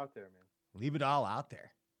it all out there, man. Leave it all out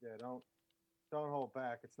there. Yeah, don't hold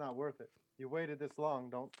back. It's not worth it. You waited this long.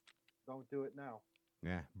 Don't do it now.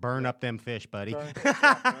 Yeah, burn up them fish, buddy. Burn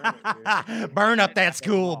up that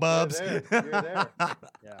school, Bubs. You're there.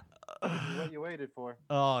 Yeah. What you waited for.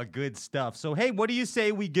 Oh, good stuff. So, hey, what do you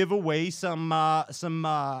say we give away some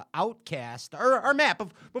Outcast or Matt?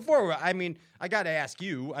 Before, I got to ask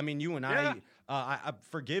you. You and I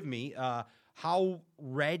forgive me. How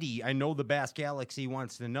ready? I know the Bass Galaxy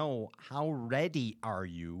wants to know, how ready are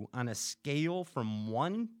you on a scale from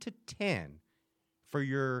 1 to 10 for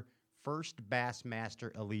your first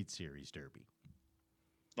Bassmaster Elite Series Derby?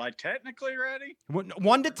 Like technically ready?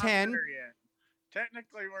 1 to 10.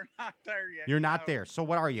 Technically, we're not there yet. You're not there. So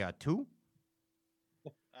what are you, a 2?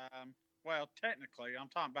 Well, technically, I'm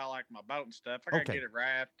talking about like my boat and stuff. I gotta get it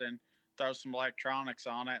wrapped and throw some electronics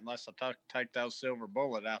on it, unless I take those Silver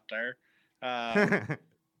Bullet out there. But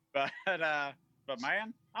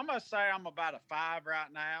man, I must say I'm about a 5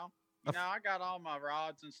 right now. I got all my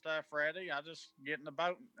rods and stuff ready. I just get in the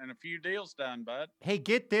boat and a few deals done, bud. Hey,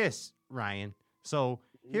 get this, Ryan. So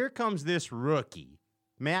here comes this rookie,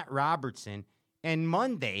 Matt Robertson. And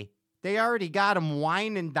Monday, they already got him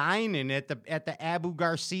wine and dining at the Abu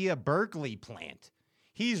Garcia Berkeley plant.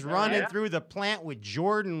 He's running through the plant with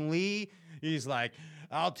Jordan Lee. He's like,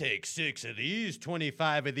 I'll take 6 of these,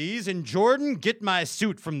 25 of these, and Jordan, get my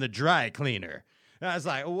suit from the dry cleaner. And I was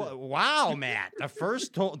like, wow, Matt, the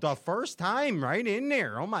first time right in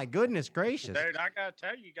there. Oh, my goodness gracious. Dude, I got to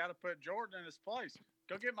tell you, you got to put Jordan in his place.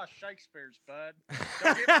 Go get my Shakespeare's, bud.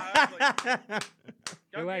 Go get my ugly.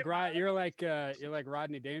 You're like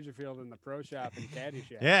Rodney Dangerfield in the pro shop in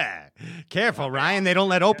Caddyshack. Yeah, careful, Ryan. They don't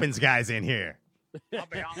let Opens guys in here. I'll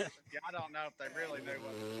be honest with you. I don't know if they really knew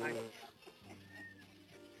what was happening.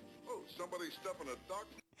 Oh, somebody's stuffing a duck.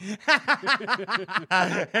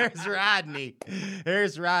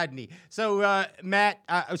 Here's Rodney. So, Matt,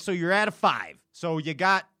 so you're at a 5. So you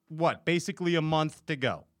got what? Basically a month to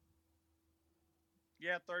go.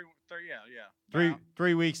 Yeah,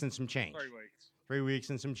 3 weeks and some change. 3 weeks. 3 weeks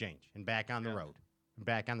and some change, and back on the road.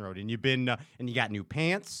 And you've been, and you got new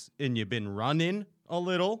pants, and you've been running a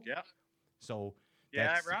little. Yep. So. Yeah,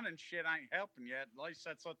 that running shit ain't helping yet. At least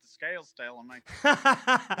that's what the scale's telling me.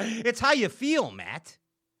 It's how you feel, Matt.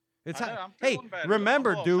 Hey, better.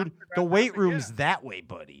 remember, dude, the weight room's that way,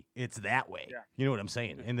 buddy. It's that way. Yeah. You know what I'm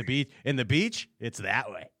saying? In the beach, it's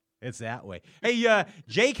that way. It's that way. Hey,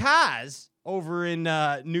 Jake Haas over in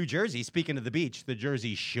New Jersey, speaking of the beach, the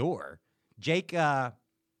Jersey Shore. Jake,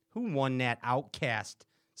 who won that Outcast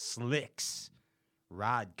Slicks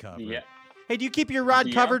rod cover? Yeah. Hey, do you keep your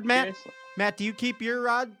rod covered, Matt? Matt, do you keep your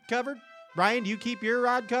rod covered? Ryan, do you keep your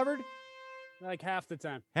rod covered? Like half the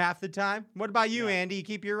time. Half the time? What about you, Andy? You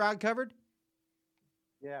keep your rod covered?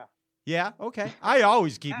 Yeah. Yeah, okay. I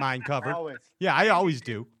always keep mine covered. Always. Yeah, I always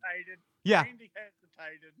do. Yeah.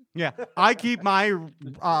 Yeah, I keep my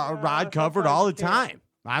rod covered all the time.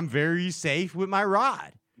 I'm very safe with my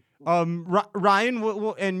rod.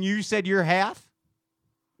 Ryan, and you said you're half?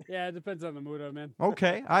 Yeah, it depends on the mood I'm in.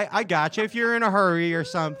 Okay, I got you. If you're in a hurry or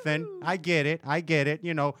something, I get it.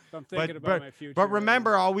 You know, I'm thinking about my future. But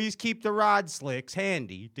remember, always keep the rod slicks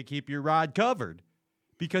handy to keep your rod covered,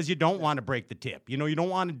 because you don't want to break the tip. You know, you don't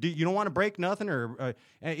want to break nothing.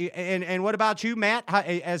 And what about you, Matt?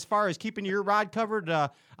 As far as keeping your rod covered,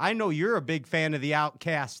 I know you're a big fan of the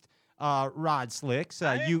Outcast rod slicks.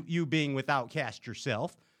 You being with Outcast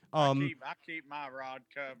yourself. I keep my rod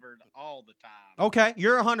covered all the time. Okay,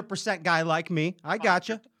 you're a 100% guy like me. I got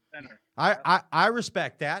you. I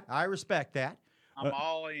respect that. I'm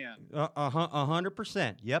all in.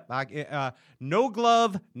 100%. Yep. No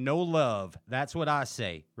glove, no love. That's what I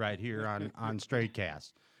say right here on Straight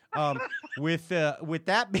Cast. With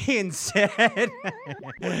that being said,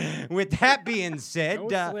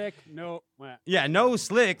 no slick, no. Yeah, no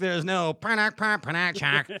slick. There's no.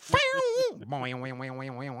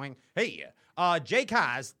 Hey, Jay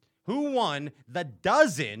Kaz, who won the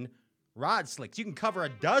dozen rod slicks? You can cover a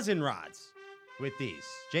dozen rods with these.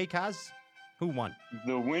 Jay Kaz, who won?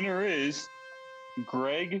 The winner is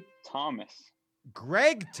Greg Thomas.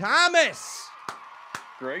 Greg Thomas,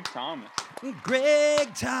 you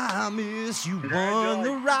won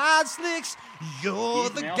the rod slicks. You're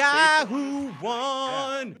the guy who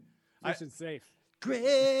won. Safe.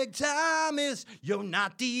 Greg Thomas, you're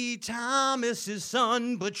not D. Thomas's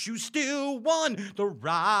son, but you still won the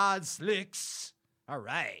rod slicks. All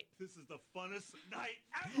right. This is the funnest night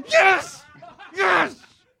ever. Yes! Yes!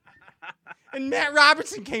 And Matt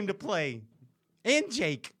Robertson came to play. And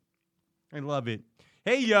Jake. I love it.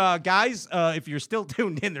 Hey, guys, if you're still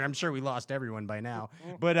tuned in there, I'm sure we lost everyone by now.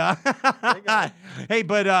 But, hey,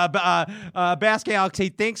 Basque Alex, hey,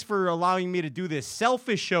 thanks for allowing me to do this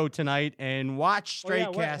selfish show tonight and watch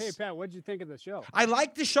Straight Cast. Hey, Pat, what'd you think of the show? I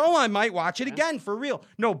like the show. I might watch it again, for real.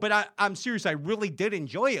 No, but I'm serious. I really did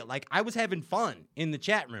enjoy it. Like, I was having fun in the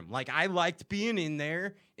chat room. Like, I liked being in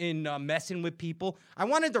there and messing with people. I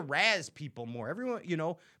wanted to razz people more. Everyone,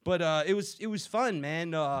 but it was fun,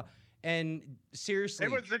 man. And seriously,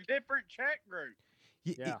 it was a different chat group.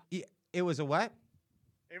 It was a what?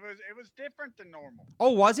 It was different than normal. Oh,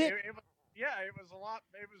 was it? It was a lot.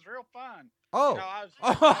 It was real fun. Oh,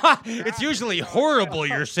 it's usually horrible.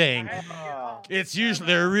 You're saying it's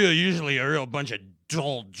usually usually a real bunch of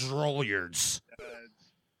dull drollards.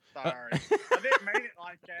 Sorry, I didn't mean it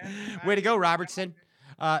like that. Way to go, Robertson.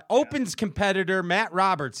 Opens competitor Matt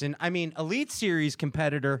Robertson. I mean, Elite Series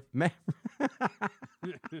competitor Matt.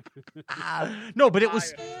 No, but it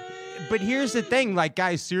was. But here's the thing, like,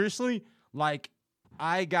 guys, seriously, like,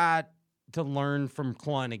 I got to learn from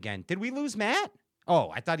Clun again. Did we lose Matt? Oh,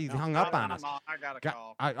 I thought he hung up on us. I got a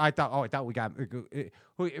call. I thought we got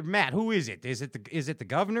Matt. Who is it? Is it the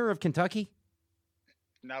governor of Kentucky?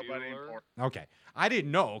 Nobody important. Okay, I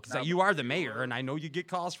didn't know because you are the mayor, and I know you get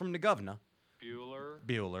calls from the governor.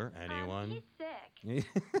 Bueller. Anyone? He's sick.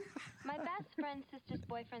 My best friend's sister's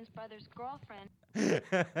boyfriend's brother's girlfriend.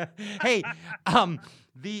 Hey,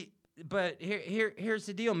 but here's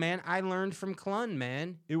the deal, man. I learned from Clun,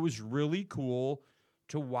 man. It was really cool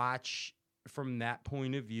to watch from that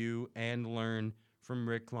point of view and learn from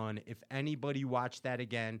Rick Clun. If anybody watched that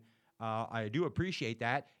again, I do appreciate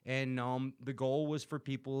that. And the goal was for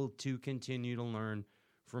people to continue to learn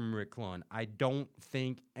from Rick Clun. I don't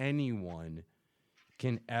think anyone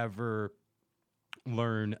can ever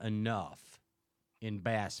learn enough in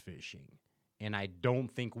bass fishing. And I don't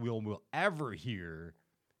think we'll ever hear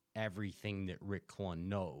everything that Rick Clun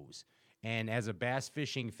knows. And as a bass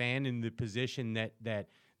fishing fan in the position that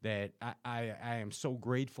I am so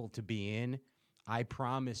grateful to be in, I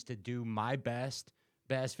promise to do my best,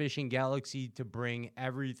 Bass Fishing Galaxy, to bring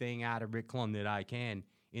everything out of Rick Clun that I can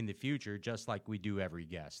in the future, just like we do every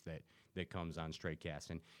guest that comes on Straight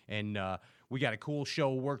Cast. And we got a cool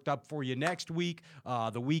show worked up for you next week,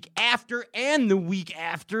 the week after, and the week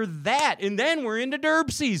after that. And then we're into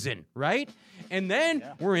derb season, right? And then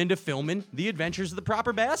we're into filming The Adventures of the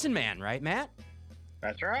Proper Bassin' Man, right, Matt?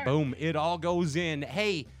 That's right. Boom. It all goes in.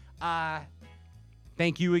 Hey,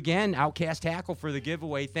 thank you again, Outcast Tackle, for the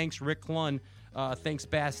giveaway. Thanks, Rick Clun. Thanks,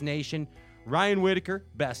 Bass Nation. Ryan Whitaker,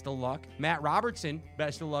 best of luck. Matt Robertson,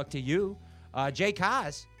 best of luck to you. Jay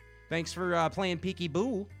Kaz, thanks for playing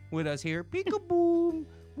peekaboo with us here. Peekaboo,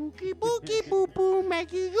 bookie, bookie, boo, boo,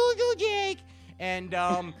 make you, Jake. And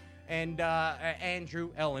and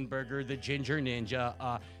Andrew Ellenberger, the Ginger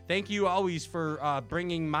Ninja. Thank you always for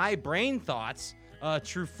bringing my brain thoughts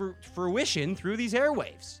to fruition through these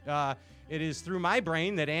airwaves. It is through my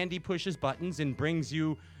brain that Andy pushes buttons and brings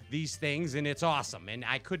you these things, and it's awesome. And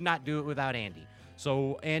I could not do it without Andy.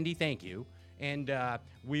 So, Andy, thank you. And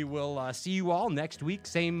we will see you all next week.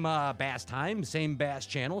 Same Bass time, same Bass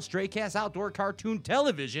channel. Straycast Outdoor Cartoon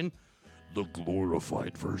Television. The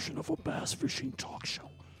glorified version of a bass fishing talk show.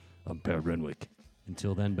 I'm Pat Renwick.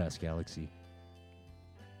 Until then, Bass Galaxy.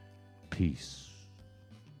 Peace.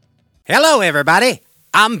 Hello, everybody.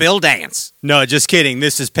 I'm Bill Dance. No, just kidding.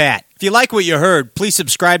 This is Pat. If you like what you heard, please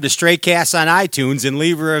subscribe to Straycast on iTunes and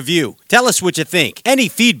leave a review. Tell us what you think. Any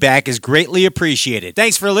feedback is greatly appreciated.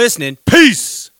 Thanks for listening. Peace!